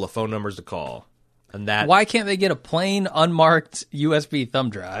box full of phone numbers to call. And that why can't they get a plain unmarked USB thumb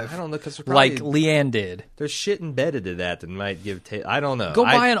drive? I don't know, because like Leanne did. There's shit embedded to that might give. I don't know. Go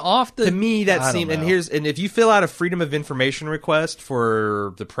buy an off the. To me, that seemed. And if you fill out a Freedom of Information request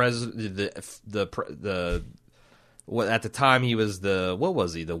for the president, the what at the time he was the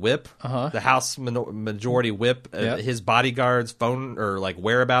whip, the House Majority Whip, his bodyguard's phone or like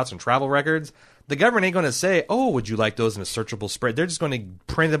whereabouts and travel records. The government ain't going to say, "Oh, would you like those in a searchable spread?" They're just going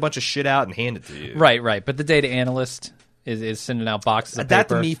to print a bunch of shit out and hand it to you. Right. But the data analyst is sending out boxes of that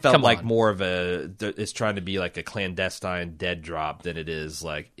paper. To me felt like more of it's trying to be like a clandestine dead drop than it is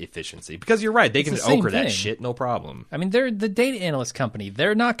like efficiency. Because you're right, they can ochre that shit, no problem. I mean, they're the data analyst company.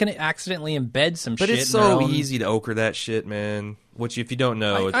 They're not going to accidentally embed some shit. But it's so easy to ochre that shit, man. Which, if you don't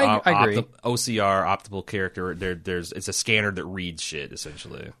know, I agree. OCR, optical character. It's a scanner that reads shit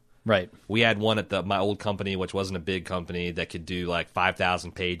essentially. Right. We had one at my old company, which wasn't a big company, that could do like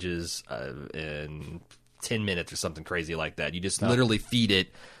 5,000 pages in 10 minutes or something crazy like that. You just literally feed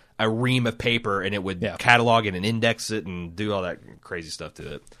it a ream of paper, and it would catalog it and index it and do all that crazy stuff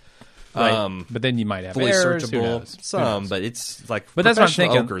to it. Right. But then you might have fully errors. searchable. But it's like but that's what I'm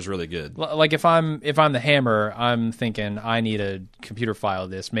thinking. Ochre is really good. Like if I'm the Hammer, I'm thinking I need a computer file of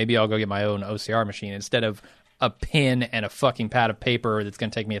this. Maybe I'll go get my own OCR machine instead of a pen and a fucking pad of paper that's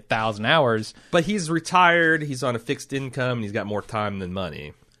going to take me 1,000 hours. But he's retired. He's on a fixed income. And he's got more time than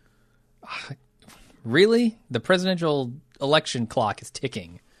money. Really? The presidential election clock is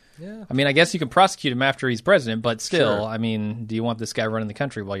ticking. Yeah. I mean, I guess you can prosecute him after he's president, but still, Sure. I mean, do you want this guy running the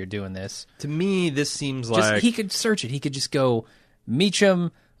country while you're doing this? To me, this seems Just, like he could search it. He could just go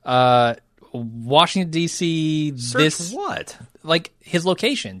Meacham, Washington, D.C., search what? like his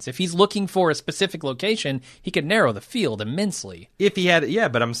locations. If he's looking for a specific location, he could narrow the field immensely. If he had, yeah,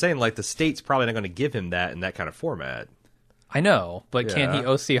 but I'm saying like the state's probably not going to give him that in that kind of format. I know, but can he Yeah.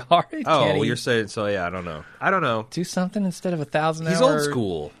 OCR it? Oh, Can he you're saying so? Yeah, I don't know. do something instead of 1,000 He's hour? old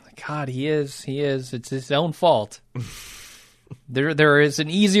school. God, he is. It's his own fault. There is an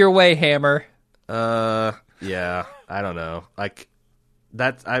easier way, Hammer. Yeah, I don't know. Like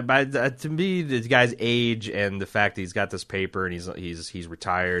that, to me, the guy's age and the fact that he's got this paper and he's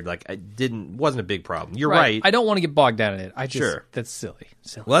retired, like wasn't a big problem. You're right. I don't want to get bogged down in it. I just Sure. that's silly.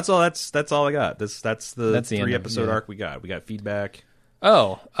 Well, that's all I got. That's the That's the end of it, 3-episode yeah. arc we got. We got feedback.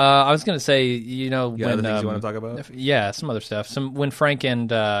 Oh, I was gonna say, you know, You got other things you want to talk about? Yeah, some other stuff. When Frank and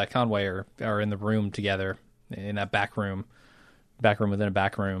Conway are in the room together in that back room within a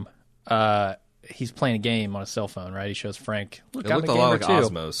back room. He's playing a game on a cell phone, right? He shows Frank. Look, It I'm looked a a lot gamer like too.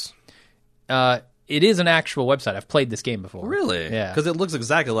 Osmos. It is an actual website. I've played this game before. Really? Yeah. Because it looks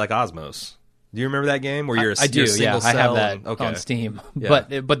exactly like Osmos. Do you remember that game where you're I do. you're Yeah, single I have cell that and- okay. on Steam.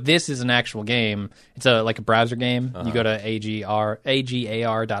 Yeah. But this is an actual game. It's like a browser game. You go to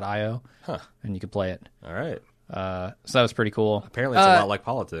agar.io and you can play it. All right. So that was pretty cool. Apparently, it's a lot like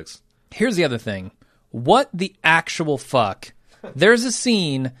politics. Here's the other thing. What the actual fuck? There's a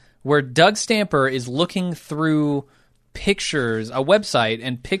scene where Doug Stamper is looking through pictures, a website,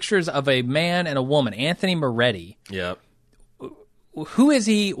 and pictures of a man and a woman, Anthony Moretti. Yep. Who is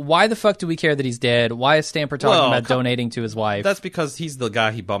he? Why the fuck do we care that he's dead? Why is Stamper talking Well, about donating to his wife? That's because he's the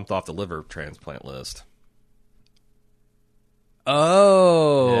guy he bumped off the liver transplant list.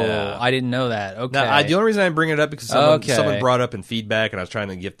 Oh, Yeah. I didn't know that. Okay. Now, the only reason I bring it up because Okay. someone brought up in feedback, and I was trying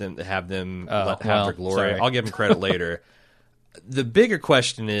to have them have well, their glory. sorry. I'll give them credit later. The bigger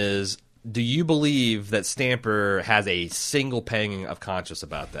question is, do you believe that Stamper has a single pang of conscience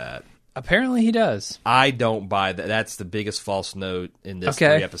about that? Apparently he does. I don't buy that. That's the biggest false note in this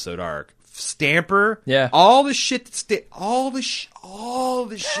Okay. 3-episode arc. Stamper, Yeah. all the shit that all the shit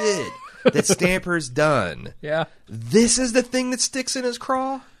that Stamper's done. Yeah. This is the thing that sticks in his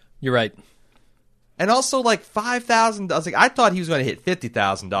craw. You're right. And also, like $5,000. I was like, I thought he was going to hit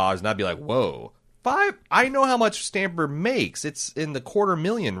 $50,000, and I'd be like, whoa, I know how much Stamper makes. It's in the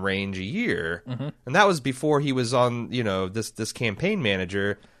 $250,000 range a year, and that was before he was on, this campaign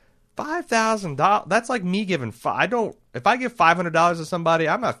manager. $5,000. That's like me giving. If I give $500 to somebody,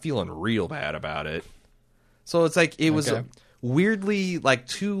 I'm not feeling real bad about it. So it's like it was Okay. weirdly like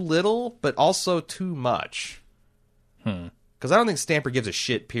too little, but also too much. Because I don't think Stamper gives a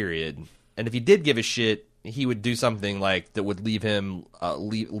shit. Period. And if he did give a shit, he would do something like that would leave him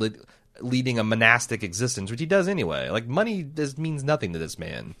leading a monastic existence, which he does anyway. Like money means nothing to this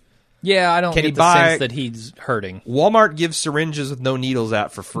man. Yeah, I don't Can get he the buy- sense that he's hurting. Walmart gives syringes with no needles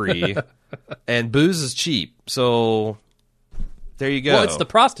out for free, and booze is cheap. So there you go. Well, it's the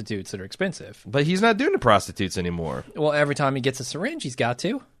prostitutes that are expensive. But he's not doing the prostitutes anymore. Well, every time he gets a syringe, he's got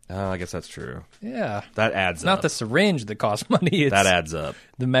to. Oh, I guess that's true. Yeah. That adds It's not up. the syringe that costs money. It's That adds up.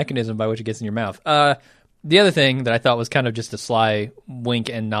 the mechanism by which it gets in your mouth. The other thing that I thought was kind of just a sly wink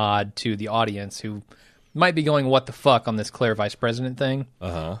and nod to the audience who might be going, what the fuck, on this Claire vice president thing,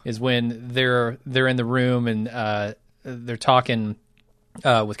 is when they're in the room and they're talking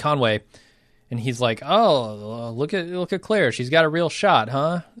with Conway, and he's like, oh, look at Claire. She's got a real shot,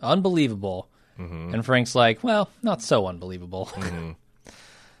 huh? Unbelievable. And Frank's like, well, not so unbelievable.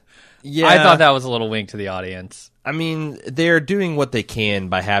 Yeah, I thought that was a little wink to the audience. I mean, they're doing what they can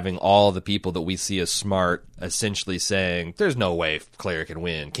by having all the people that we see as smart essentially saying, there's no way Claire can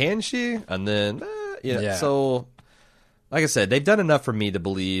win. Can she? And then, Yeah. So, like I said, they've done enough for me to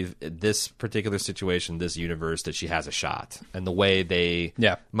believe in this particular situation, this universe, that she has a shot. And the way they...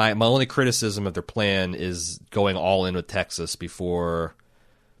 Yeah. My only criticism of their plan is going all in with Texas before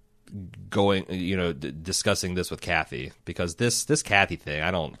going, discussing this with Kathy. Because this Kathy thing,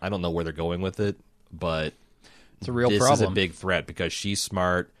 I don't know where they're going with it, but... It's a real this problem. is a big threat because she's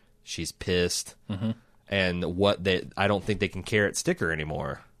smart, she's pissed, and I don't think they can carrot sticker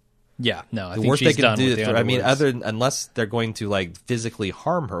anymore. Yeah, no, I The think worst she's they can done do, with the underwoods. unless they're going to like physically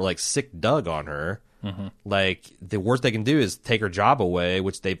harm her, like sick Doug on her. Like the worst they can do is take her job away,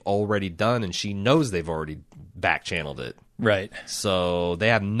 which they've already done, and she knows they've already back channeled it. Right. So they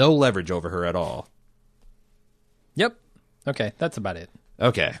have no leverage over her at all. Yep. Okay, that's about it.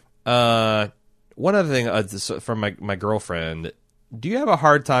 Okay. One other thing from my girlfriend. Do you have a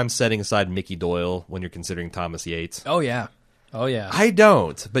hard time setting aside Mickey Doyle when you're considering Thomas Yates? Oh, yeah. Oh, yeah. I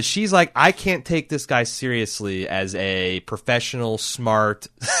don't. But she's like, I can't take this guy seriously as a professional, smart,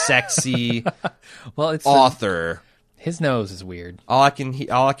 sexy well, it's author. His nose is weird. All I can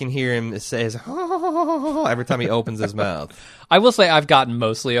hear him say is every time he opens his mouth. I will say I've gotten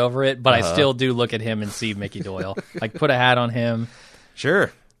mostly over it, but I still do look at him and see Mickey Doyle. Like, put a hat on him.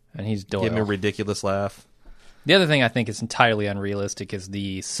 Sure. And he's Doyle. Give him a ridiculous laugh. The other thing I think is entirely unrealistic is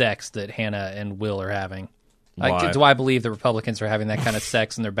the sex that Hannah and Will are having. Like, do I believe the Republicans are having that kind of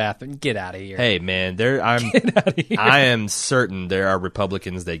sex in their bathroom? Get out of here. Hey, man, I am certain there are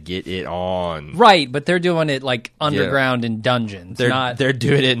Republicans that get it on. Right, but they're doing it like underground in dungeons. They're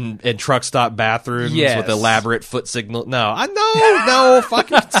doing it in truck stop bathrooms with elaborate foot signal. No,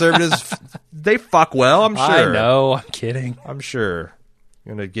 fucking conservatives, they fuck well, I'm sure. I know, I'm kidding. I'm sure.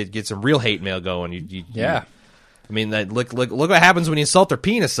 You're going to get some real hate mail going. Yeah. I mean, look what happens when you insult their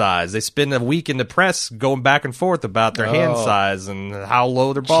penis size. They spend a week in the press going back and forth about their hand size and how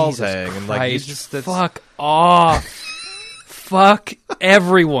low their balls hang. And like, fuck off. Fuck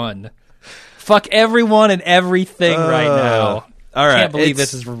everyone. Fuck everyone and everything right now. All right, can't believe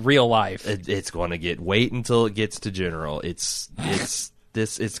this is real life. It's going to wait until it gets to general. It's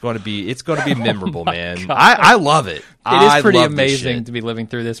going to be memorable, man. I love it. It is pretty amazing to be living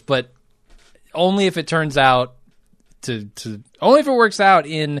through this, but only if it turns out only if it works out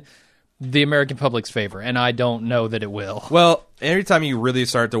in the American public's favor, and I don't know that it will. Well, every time you really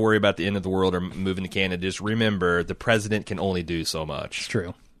start to worry about the end of the world or moving to Canada, just remember the president can only do so much. It's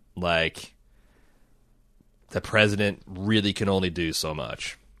true. Like, the president really can only do so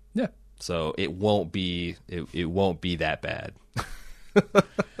much. Yeah. So it won't be that bad.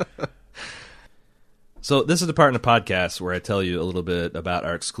 So this is the part in the podcast where I tell you a little bit about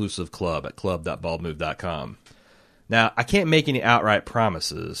our exclusive club at club.baldmove.com. Now, I can't make any outright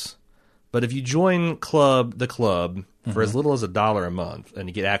promises, but if you join the club for as little as $1 a month, and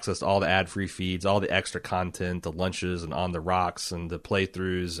you get access to all the ad-free feeds, all the extra content, the lunches and On the Rocks and the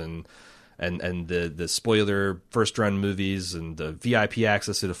playthroughs and the spoiler first-run movies and the VIP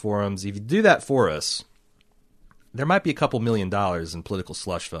access to the forums, if you do that for us, there might be a couple $1 million in political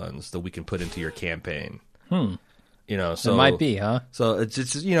slush funds that we can put into your campaign. So it might be, huh? So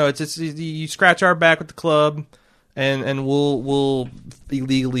it's you scratch our back with the club, and we'll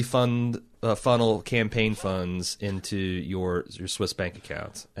illegally funnel campaign funds into your Swiss bank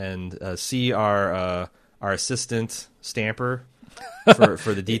account, and see our assistant stamper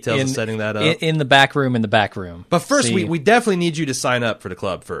for the details of setting that up in the back room. But first, we definitely need you to sign up for the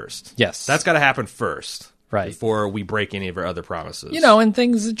club first. Yes, that's got to happen first. Right. Before we break any of our other promises. And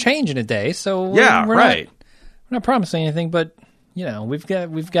things change in a day, so we're not promising anything, but we've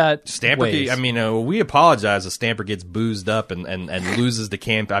got Stamper. ways. I mean, we apologize if Stamper gets boozed up and loses the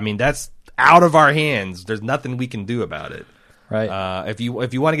camp. I mean, that's out of our hands. There's nothing we can do about it. Right. If you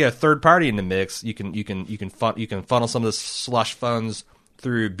want to get a third party in the mix, you can funnel some of the slush funds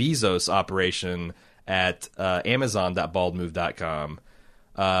through Bezos' operation at Amazon.baldmove.com.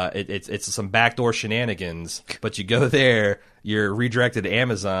 It's some backdoor shenanigans, but you go there, you're redirected to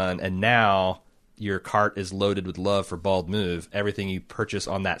Amazon, and now your cart is loaded with love for Bald Move. Everything you purchase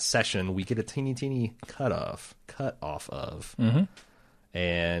on that session, we get a teeny cut off of. Mm-hmm.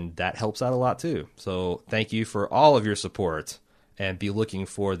 And that helps out a lot too. So thank you for all of your support, and be looking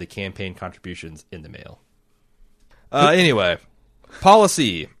for the campaign contributions in the mail. Anyway,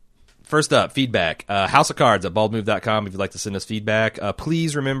 policy. First up, feedback. House of Cards at baldmove.com if you'd like to send us feedback.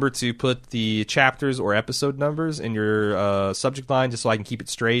 Please remember to put the chapters or episode numbers in your subject line just so I can keep it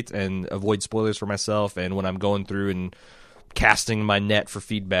straight and avoid spoilers for myself. And when I'm going through and casting my net for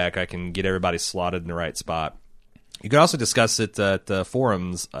feedback, I can get everybody slotted in the right spot. You can also discuss it at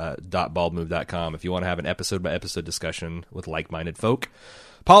forums.baldmove.com if you want to have an episode-by-episode discussion with like-minded folk.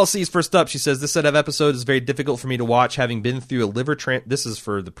 Policies, first up, she says, this set of episodes is very difficult for me to watch, having been through a liver this is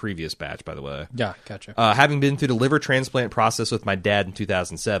for the previous batch, by the way. Yeah, gotcha. Having been through the liver transplant process with my dad in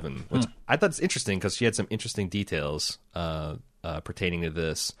 2007, which I thought it's interesting because she had some interesting details pertaining to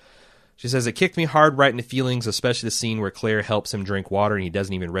this. She says, it kicked me hard right into feelings, especially the scene where Claire helps him drink water and he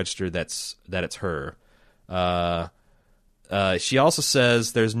doesn't even register that it's her. She also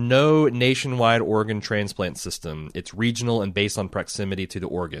says there's no nationwide organ transplant system. It's regional and based on proximity to the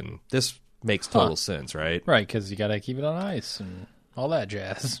organ. This makes total sense, right? Right, because you got to keep it on ice and all that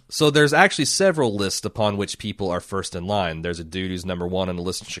jazz. So there's actually several lists upon which people are first in line. There's a dude who's number one on the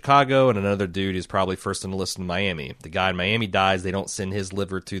list in Chicago, and another dude who's probably first on the list in Miami. The guy in Miami dies. They don't send his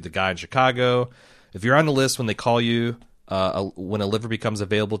liver to the guy in Chicago. If you're on the list when they call you, when a liver becomes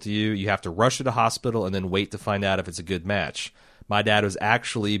available to you, you have to rush to the hospital and then wait to find out if it's a good match. My dad was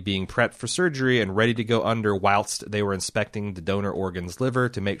actually being prepped for surgery and ready to go under whilst they were inspecting the donor organ's liver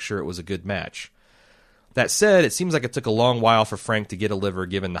to make sure it was a good match. That said, it seems like it took a long while for Frank to get a liver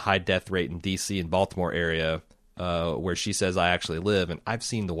given the high death rate in D.C. and Baltimore area, where she says I actually live, and I've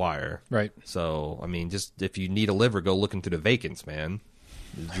seen The Wire. Right. So, I mean, just if you need a liver, go look into the vacants, man.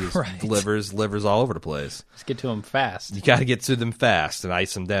 Just Right. livers all over the place. Let's get to them fast. You got to get to them fast and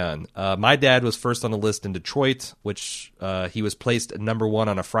ice them down. My dad was first on the list in Detroit, which he was placed at number 1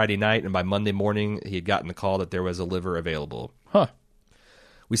 on a Friday night, and by Monday morning, he had gotten the call that there was a liver available. Huh.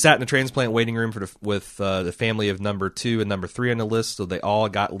 We sat in the transplant waiting room with the family of number 2 and number 3 on the list, so they all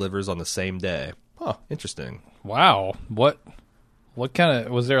got livers on the same day. Huh, interesting. Wow. What kind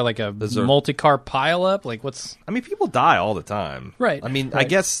of, was there like a multi-car pileup? Like what's... I mean, people die all the time. Right. I mean, right. I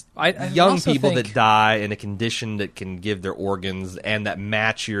guess I young also people think- that die in a condition that can give their organs and that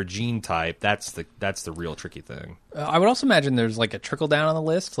match your gene type, that's the real tricky thing. I would also imagine there's like a trickle down on the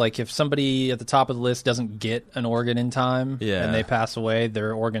list. Like if somebody at the top of the list doesn't get an organ in time and they pass away,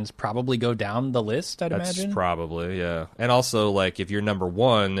 their organs probably go down the list, I'd imagine. Probably, yeah. And also, like, if you're number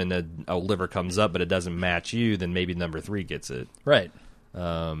 1 and a liver comes up but it doesn't match you, then maybe number 3 gets it. Right.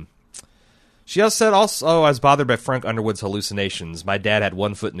 She also said, I was bothered by Frank Underwood's hallucinations. My dad had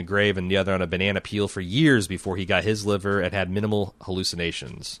one foot in the grave and the other on a banana peel for years before he got his liver and had minimal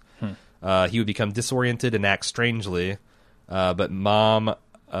hallucinations. He would become disoriented and act strangely, but her mom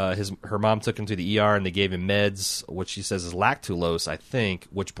took him to the ER and they gave him meds, which she says is lactulose, I think,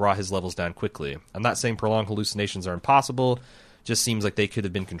 which brought his levels down quickly. I'm not saying prolonged hallucinations are impossible, just seems like they could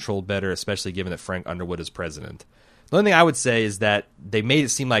have been controlled better, especially given that Frank Underwood is president. The only thing I would say is that they made it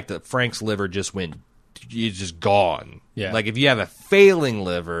seem like that Frank's liver just it's just gone. Yeah. Like if you have a failing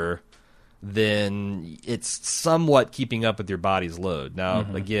liver, then it's somewhat keeping up with your body's load. Now,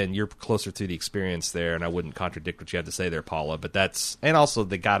 again, you're closer to the experience there, and I wouldn't contradict what you had to say there, Paula, but and also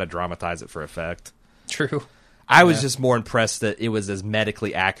they got to dramatize it for effect. True. I was just more impressed that it was as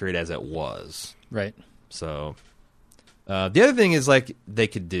medically accurate as it was. Right. So, the other thing is, like, they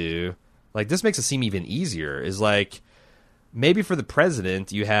could do, like, this makes it seem even easier, is, like, maybe for the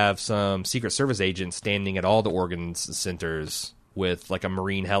president, you have some Secret Service agent standing at all the organ centers with, like, a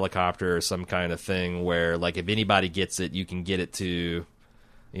Marine helicopter or some kind of thing where, like, if anybody gets it, you can get it to,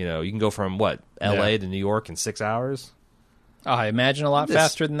 you can go from, L.A. to New York in 6 hours? I imagine a lot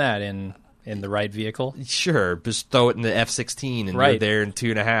faster than that in the right vehicle. Sure, just throw it in the F-16 and Right. you're there in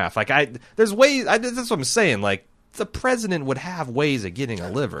 2.5. Like, there's ways, that's what I'm saying, like, the president would have ways of getting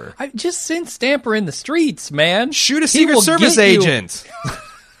a liver. Just send Stamper in the streets, man. Shoot a He Secret will Service get you. agent.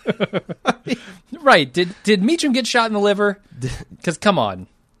 Right. Did Meacham get shot in the liver? Because come on.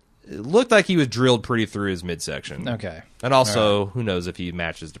 It looked like he was drilled pretty through his midsection. Okay. And also, who knows if he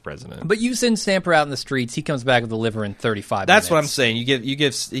matches the president. But you send Stamper out in the streets, he comes back with the liver in 35 That's what I'm minutes. saying. You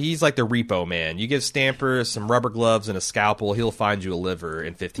give he's like the repo man. You give Stamper some rubber gloves and a scalpel, he'll find you a liver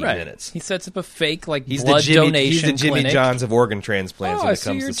in 15 Right. minutes. He sets up a fake He's blood the donation Jimmy clinic. Johns of organ transplants Oh, when I it see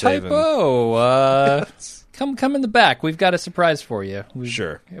comes your to saving. typo. Come in the back. We've got a surprise for you.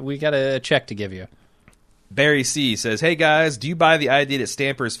 Sure. We got a check to give you. Barry C. says, "Hey guys, do you buy the idea that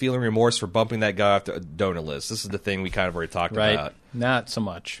Stamper is feeling remorse for bumping that guy off the donor list?" This is the thing we kind of already talked Right. about. Not so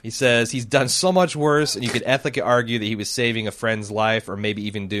much. He says he's done so much worse, and you could ethically argue that he was saving a friend's life, or maybe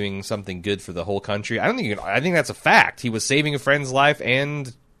even doing something good for the whole country. I think that's a fact. He was saving a friend's life,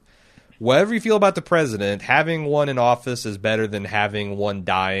 and whatever you feel about the president, having one in office is better than having one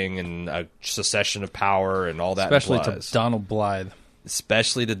dying and a secession of power and all that. Especially implies. to Donald Blythe.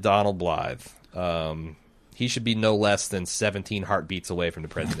 Especially to Donald Blythe. He should be no less than 17 heartbeats away from the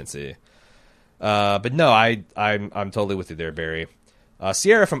presidency. But no, I'm totally with you there, Barry.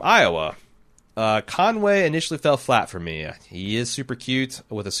 Sierra from Iowa. Conway initially fell flat for me. He is super cute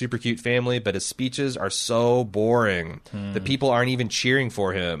with a super cute family, but his speeches are so boring. The people aren't even cheering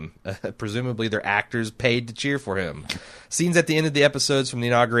for him. Presumably they're actors paid to cheer for him. Scenes at the end of the episodes from the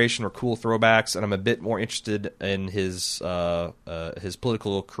inauguration were cool throwbacks, and I'm a bit more interested in his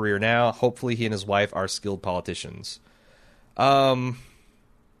political career now. Hopefully he and his wife are skilled politicians. That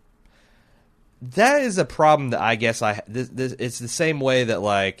is a problem that I guess it's the same way that,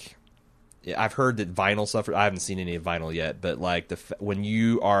 like, I've heard that Vinyl suffered. I haven't seen any of Vinyl yet, but like when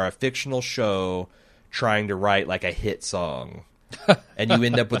you are a fictional show trying to write like a hit song, and you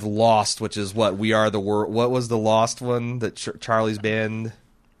end up with Lost, which is what We Are the World. What was the Lost one that Charlie's band?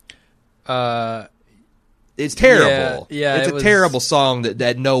 It's terrible. Yeah, it's it a was... terrible song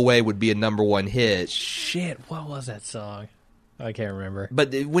that no way would be a #1 hit. Shit, what was that song? I can't remember.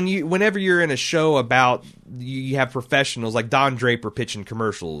 But whenever you're in a show about, you have professionals like Don Draper pitching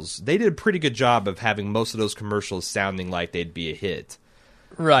commercials. They did a pretty good job of having most of those commercials sounding like they'd be a hit.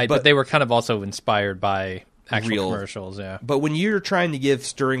 Right, but they were kind of also inspired by actual commercials, yeah. But when you're trying to give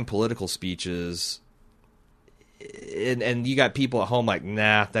stirring political speeches, and you got people at home like,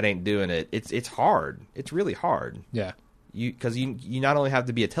 nah, that ain't doing it. It's hard. It's really hard. Yeah. Because you not only have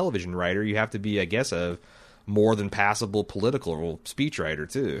to be a television writer, you have to be, I guess, a more than passable political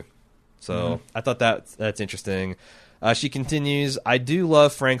speechwriter too. So I thought that's interesting. She continues, I do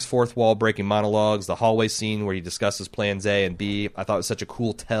love Frank's fourth wall breaking monologues. The hallway scene where he discusses plans A and B, I thought it was such a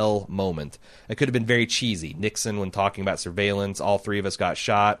cool tell moment. It could have been very cheesy. Nixon, when talking about surveillance, all three of us got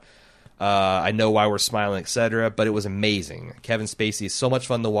shot. I know why we're smiling, etc., but it was amazing. Kevin Spacey is so much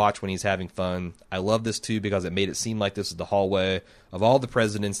fun to watch when he's having fun. I love this too because it made it seem like this is the hallway of all the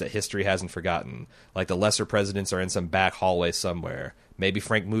presidents that history hasn't forgotten. Like the lesser presidents are in some back hallway somewhere. Maybe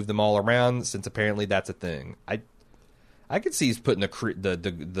Frank moved them all around, since apparently that's a thing. I could see he's putting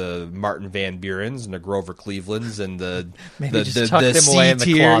the Martin Van Burens and the Grover Clevelands and the away in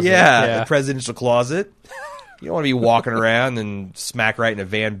the closet. The presidential closet. You don't want to be walking around and smack right in a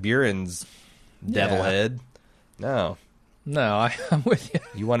Van Buren's devil head. No, I'm with you.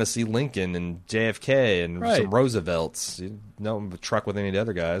 You want to see Lincoln and JFK and some Roosevelts. You don't truck with any of the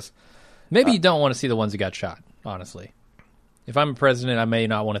other guys. Maybe you don't want to see the ones who got shot, honestly. If I'm a president, I may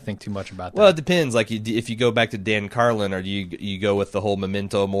not want to think too much about that. Well, it depends. Like, if you go back to Dan Carlin, or do you go with the whole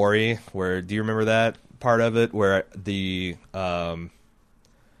Memento Mori? Where, do you remember that part of it? Where the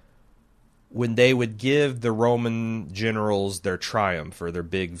when they would give the Roman generals their triumph or their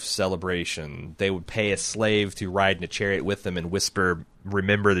big celebration, they would pay a slave to ride in a chariot with them and whisper,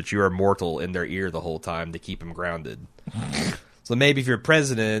 "Remember that you are mortal," in their ear the whole time to keep them grounded. So maybe if you're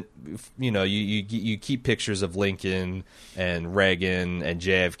president, you keep pictures of Lincoln and Reagan and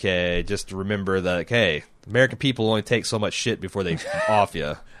JFK just to remember that, hey, American people only take so much shit before they off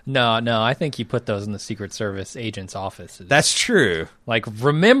you. No, I think you put those in the Secret Service agent's offices. That's true. Like,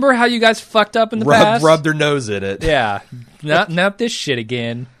 remember how you guys fucked up in the past? Rub their nose in it. Yeah. Not this shit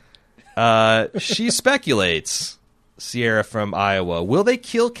again. She speculates, Sierra from Iowa, will they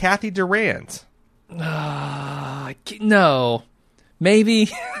kill Kathy Durant? No. Maybe.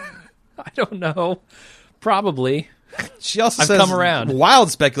 I don't know. Probably. She also I've says, come around.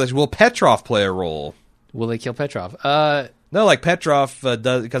 Wild speculation, will Petrov play a role? Will they kill Petrov? No, like Petrov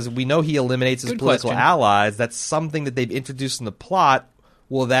does, because we know he eliminates his political question. allies. That's something that they've introduced in the plot.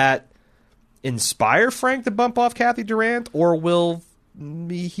 Will that inspire Frank to bump off Kathy Durant, or will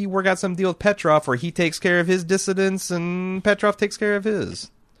he work out some deal with Petrov where he takes care of his dissidents and Petrov takes care of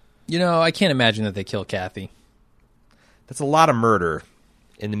his? I can't imagine that they kill Kathy. That's a lot of murder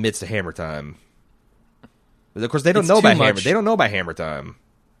in the midst of Hammer Time. But of course, they don't know about Hammer. They don't know about Hammer Time.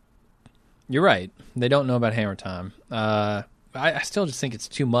 You're right. They don't know about Hammer Time. I still just think it's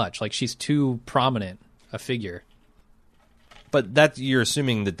too much. Like, she's too prominent a figure. But you're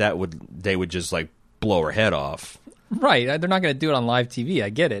assuming they would just like blow her head off. Right. They're not going to do it on live TV. I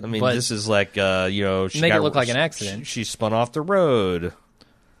get it. I mean, this is like, she make it look like an accident. She spun off the road.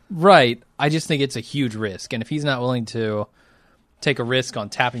 Right. I just think it's a huge risk. And if he's not willing to take a risk on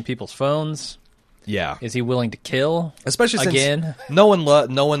tapping people's phones, is he willing to kill? Especially again? Since no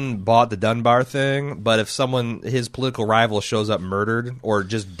one bought the Dunbar thing, but if his political rival shows up murdered or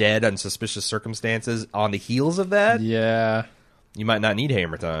just dead on suspicious circumstances on the heels of that, you might not need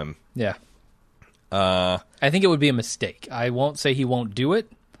Hammer Time. Yeah. I think it would be a mistake. I won't say he won't do it,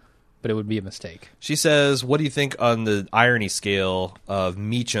 but it would be a mistake. She says, what do you think on the irony scale of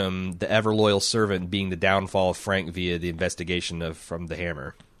Meacham, the ever-loyal servant, being the downfall of Frank via the investigation from the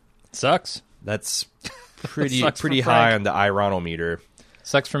Hammer? Sucks. That's pretty high on the ironometer.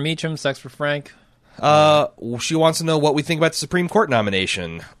 Sucks for Meacham, sucks for Frank. She wants to know what we think about the Supreme Court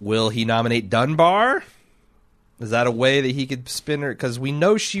nomination. Will he nominate Dunbar? Is that a way that he could spin her? Because we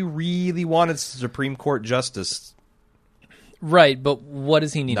know she really wanted Supreme Court justice. Right, but what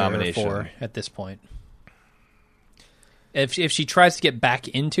does he need her for at this point? If she tries to get back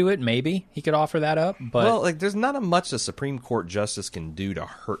into it, maybe he could offer that up. But there's not much a Supreme Court justice can do to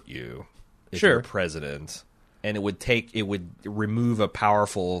hurt you if you're president, and it would remove a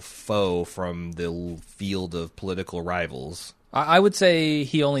powerful foe from the field of political rivals. I would say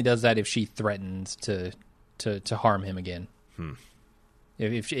he only does that if she threatens to harm him again.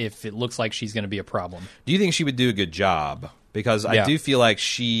 If it looks like she's going to be a problem. Do you think she would do a good job? Because I do feel like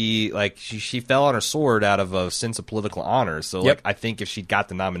she fell on her sword out of a sense of political honor. So I think if she got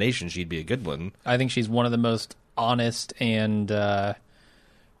the nomination, she'd be a good one. I think she's one of the most honest and I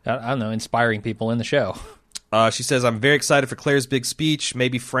don't know, inspiring people in the show. She says, I'm very excited for Claire's big speech.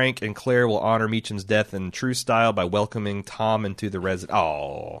 Maybe Frank and Claire will honor Meacham's death in true style by welcoming Tom into the resident.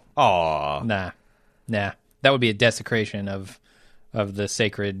 Aw. Nah. That would be a desecration of the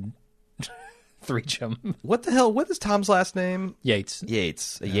sacred Threecham. What the hell? What is Tom's last name? Yates.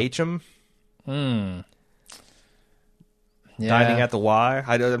 Yatecham? Yeah. Dining at the Y?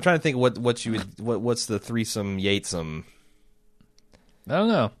 I'm trying to think what's the threesome Yatesum? I don't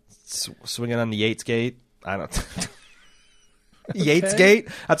know. Swinging on the Yates Gate? I don't. Yates Gate?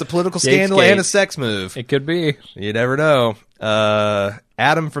 That's a political scandal Gate. and a sex move. It could be. You never know.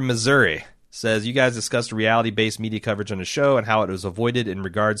 Adam from Missouri says, you guys discussed reality-based media coverage on the show and how it was avoided in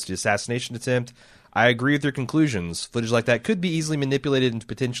regards to the assassination attempt. I agree with your conclusions. Footage like that could be easily manipulated into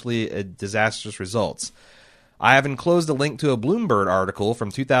potentially disastrous results. I have enclosed a link to a Bloomberg article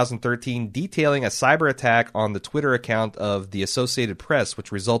from 2013 detailing a cyber attack on the Twitter account of the Associated Press,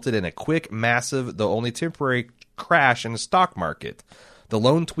 which resulted in a quick, massive, though only temporary, crash in the stock market. The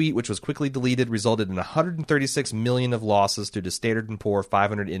lone tweet, which was quickly deleted, resulted in 136 million of losses to the Standard & Poor's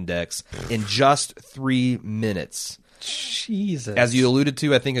 500 index in just 3 minutes. Jesus. As you alluded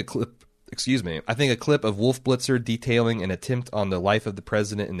to, I think a clip of Wolf Blitzer detailing an attempt on the life of the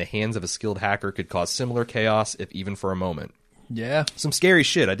president in the hands of a skilled hacker could cause similar chaos, if even for a moment. Yeah. Some scary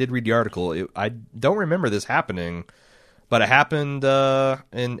shit. I did read the article. I don't remember this happening, but it happened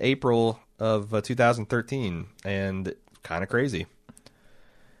in April of 2013, and kind of crazy.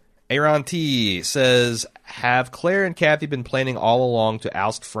 Aaron T says, have Claire and Kathy been planning all along to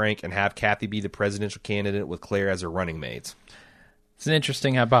oust Frank and have Kathy be the presidential candidate with Claire as her running mate? It's an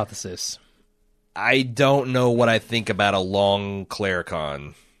interesting hypothesis. I don't know what I think about a long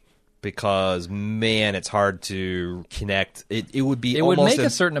ClaireCon because, man, it's hard to connect. It would be. It would make a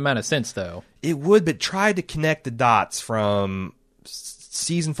certain amount of sense, though. It would, but try to connect the dots from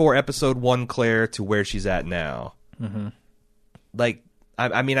season 4, episode 1, Claire to where she's at now. Mm-hmm. Like,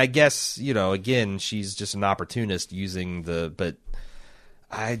 I mean, I guess, you know, again, she's just an opportunist using the. But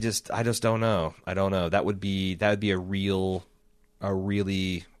I just don't know. I don't know. That would be a really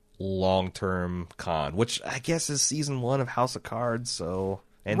long-term con, which I guess is season 1 of House of Cards, so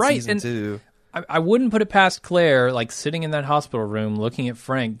and right, season 2. I wouldn't put it past Claire, like sitting in that hospital room, looking at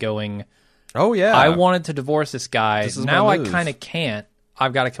Frank, going, "Oh yeah, I wanted to divorce this guy. Now I kind of can't.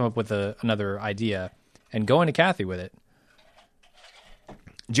 I've got to come up with another idea," and going to Kathy with it.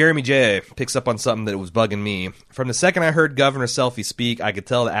 Jeremy J picks up on something that was bugging me. From the second I heard Governor Selfie speak, I could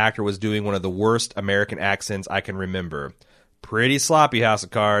tell the actor was doing one of the worst American accents I can remember. Pretty sloppy, House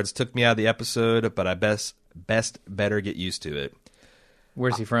of Cards. Took me out of the episode, but I better get used to it.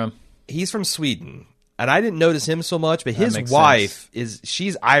 Where's he from? He's from Sweden. And I didn't notice him so much, but his wife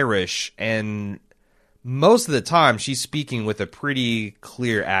she's Irish, and most of the time she's speaking with a pretty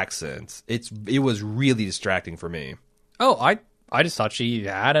clear accent. It was really distracting for me. Oh, I just thought she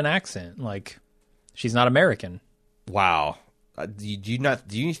had an accent. Like, she's not American. Wow. Do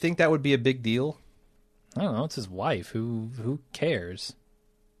you think that would be a big deal? I don't know. It's his wife. Who cares?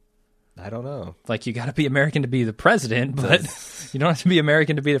 I don't know. Like, you got to be American to be the president, but you don't have to be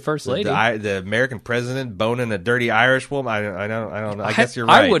American to be the first lady. The American president boning a dirty Irish woman. I don't know. I guess you're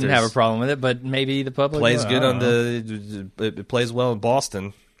right. I wouldn't have a problem with it, but maybe the public plays good on it plays well in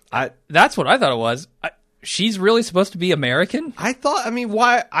Boston. That's what I thought it was. She's really supposed to be American?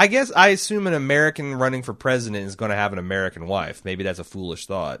 Why? I guess I assume an American running for president is going to have an American wife. Maybe that's a foolish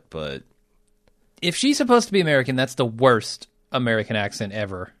thought, but if she's supposed to be American, that's the worst American accent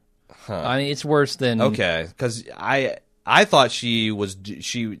ever. Huh. I mean, it's worse than... Okay, because I thought she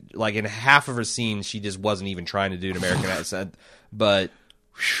like in half of her scenes, she just wasn't even trying to do an American accent. But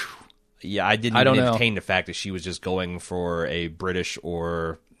yeah, I didn't entertain the fact that she was just going for a British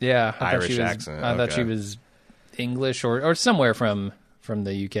or Irish accent. I thought she was English or somewhere from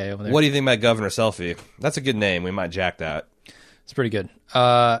the UK over there. What do you think about Governor Selfie? That's a good name. We might jack that. It's pretty good.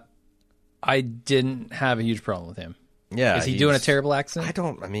 I didn't have a huge problem with him. Yeah, is he doing a terrible accent?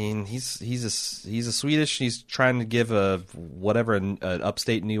 He's a Swedish. He's trying to give whatever an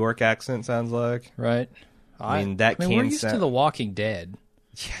upstate New York accent sounds like. Right. We're used to The Walking Dead.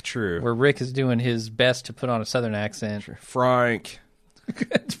 Yeah, true. Where Rick is doing his best to put on a Southern accent. Frank.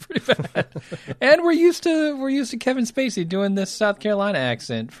 It's pretty bad. And we're used to Kevin Spacey doing this South Carolina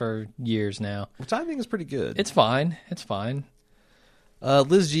accent for years now, which I think is pretty good. It's fine.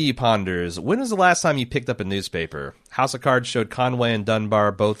 Liz G ponders, when was the last time you picked up a newspaper? House of Cards showed Conway and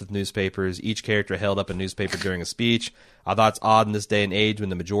Dunbar both with newspapers. Each character held up a newspaper during a speech. I thought it's odd in this day and age when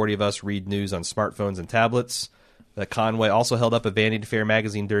the majority of us read news on smartphones and tablets that Conway also held up a Vanity Fair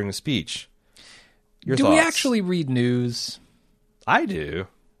magazine during the speech. Your thoughts? We actually read news? I do.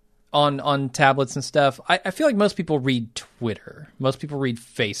 on tablets and stuff, I feel like most people read Twitter. Most people read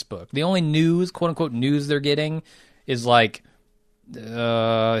Facebook. The only news, quote unquote news, they're getting is like,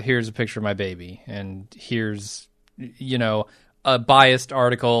 here's a picture of my baby, and here's, a biased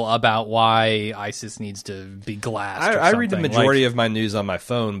article about why ISIS needs to be glassed. I read the majority of my news on my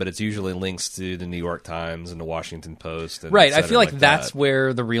phone, but it's usually links to the New York Times and the Washington Post. And right. I feel like that's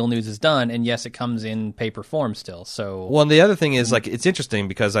where the real news is done. And yes, it comes in paper form still. So, well, and the other thing is, like, it's interesting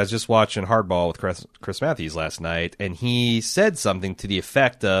because I was just watching Hardball with Chris Matthews last night, and he said something to the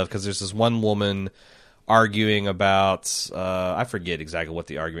effect of, because there's this one woman arguing about, I forget exactly what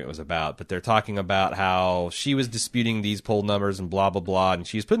the argument was about, but they're talking about how she was disputing these poll numbers and blah, blah, blah, and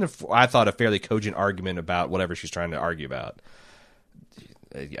she was putting, I thought, a fairly cogent argument about whatever she's trying to argue about.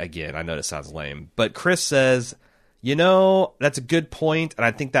 Again, I know that sounds lame, but Chris says, that's a good point, and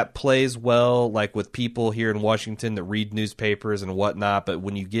I think that plays well, like, with people here in Washington that read newspapers and whatnot, but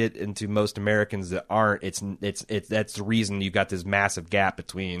when you get into most Americans that aren't, it's that's the reason you've got this massive gap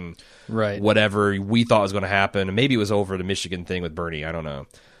between whatever we thought was going to happen, and maybe it was over the Michigan thing with Bernie, I don't know.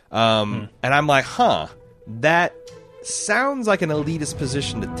 And I'm like, that sounds like an elitist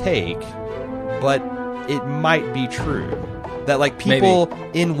position to take, but it might be true. That, like, people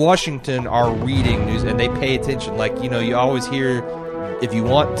in Washington are reading news and they pay attention. Like, you always hear, if you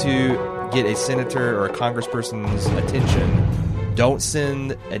want to get a senator or a congressperson's attention, don't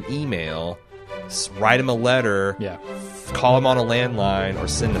send an email, write them a letter, call them on a landline, or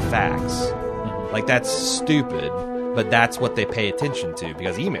send a fax. Like, that's stupid, but that's what they pay attention to,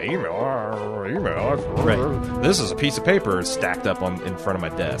 because email. Right. This is a piece of paper stacked up in front of my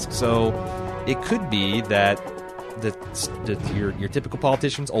desk. So it could be that your typical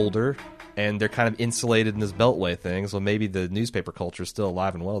politician's older, and they're kind of insulated in this beltway thing, so maybe the newspaper culture is still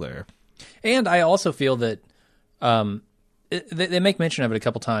alive and well there. And I also feel that they make mention of it a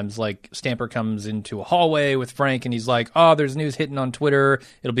couple times, like Stamper comes into a hallway with Frank, and he's like, there's news hitting on Twitter,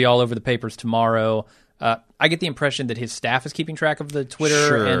 it'll be all over the papers tomorrow. I get the impression that his staff is keeping track of the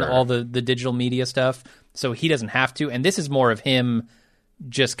Twitter and all the digital media stuff, so he doesn't have to, and this is more of him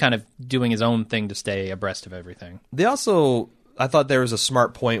just kind of doing his own thing to stay abreast of everything. They also, I thought there was a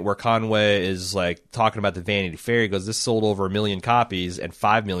smart point where Conway is like talking about the Vanity Fair. He goes, this sold over 1 million copies and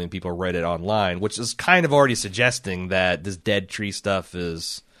 5 million people read it online, which is kind of already suggesting that this dead tree stuff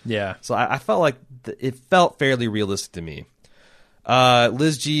is... Yeah. So I felt like it felt fairly realistic to me.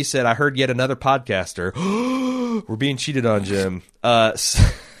 Liz G said, I heard yet another podcaster. We're being cheated on, Jim.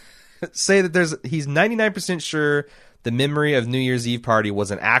 Say that he's 99% sure the memory of New Year's Eve party was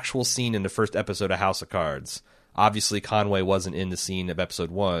an actual scene in the first episode of House of Cards. Obviously, Conway wasn't in the scene of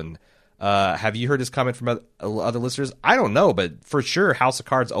episode 1. Have you heard this comment from other listeners? I don't know, but for sure, House of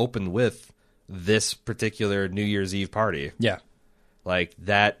Cards opened with this particular New Year's Eve party. Yeah. Like,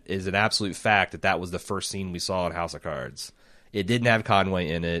 that is an absolute fact that was the first scene we saw in House of Cards. It didn't have Conway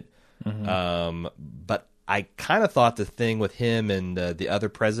in it, but I kind of thought the thing with him and the other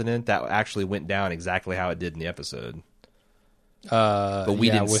president, that actually went down exactly how it did in the episode. But we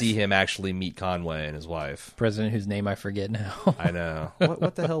didn't see him actually meet Conway and his wife. President whose name I forget now. I know.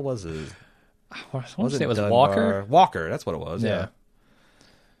 What the hell was it? I want to say it was Walker. Walker, that's what it was. Yeah.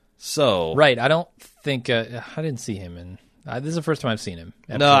 So right, I don't think I didn't see him in. This is the first time I've seen him.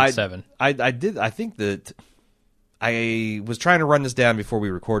 Episode 7. I did. I think that I was trying to run this down before we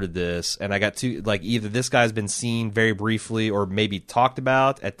recorded this, and I got two. Like, either this guy's been seen very briefly, or maybe talked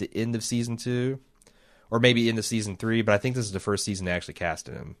about at the end of season 2. Or maybe into season 3, but I think this is the first season they actually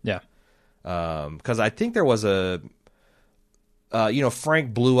casted him. Yeah. Because I think there was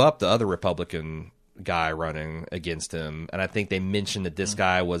Frank blew up the other Republican guy running against him, and I think they mentioned that this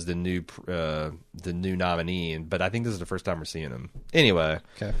guy was the new nominee, but I think this is the first time we're seeing him. Anyway,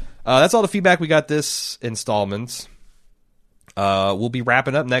 okay. That's all the feedback we got this installment. We'll be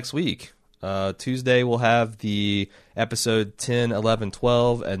wrapping up next week. Tuesday we'll have the episode 10, 11,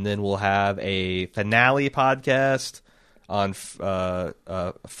 12, and then we'll have a finale podcast on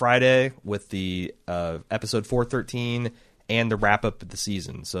Friday with the episode 413 and the wrap up of the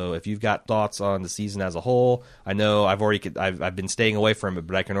season. So if you've got thoughts on the season as a whole, I know I've been staying away from it,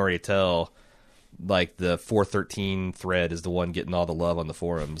 but I can already tell like the 413 thread is the one getting all the love on the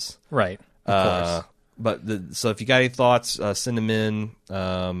forums. Right. Of course. So if you got any thoughts, send them in,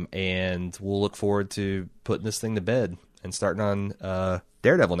 and we'll look forward to putting this thing to bed and starting on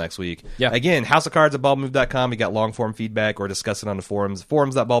Daredevil next week. Yeah. Again, houseofcards@baldmove.com. We got long-form feedback or discuss it on the forums.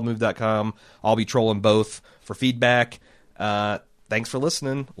 Forums.baldmove.com. I'll be trolling both for feedback. Thanks for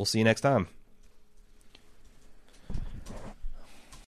listening. We'll see you next time.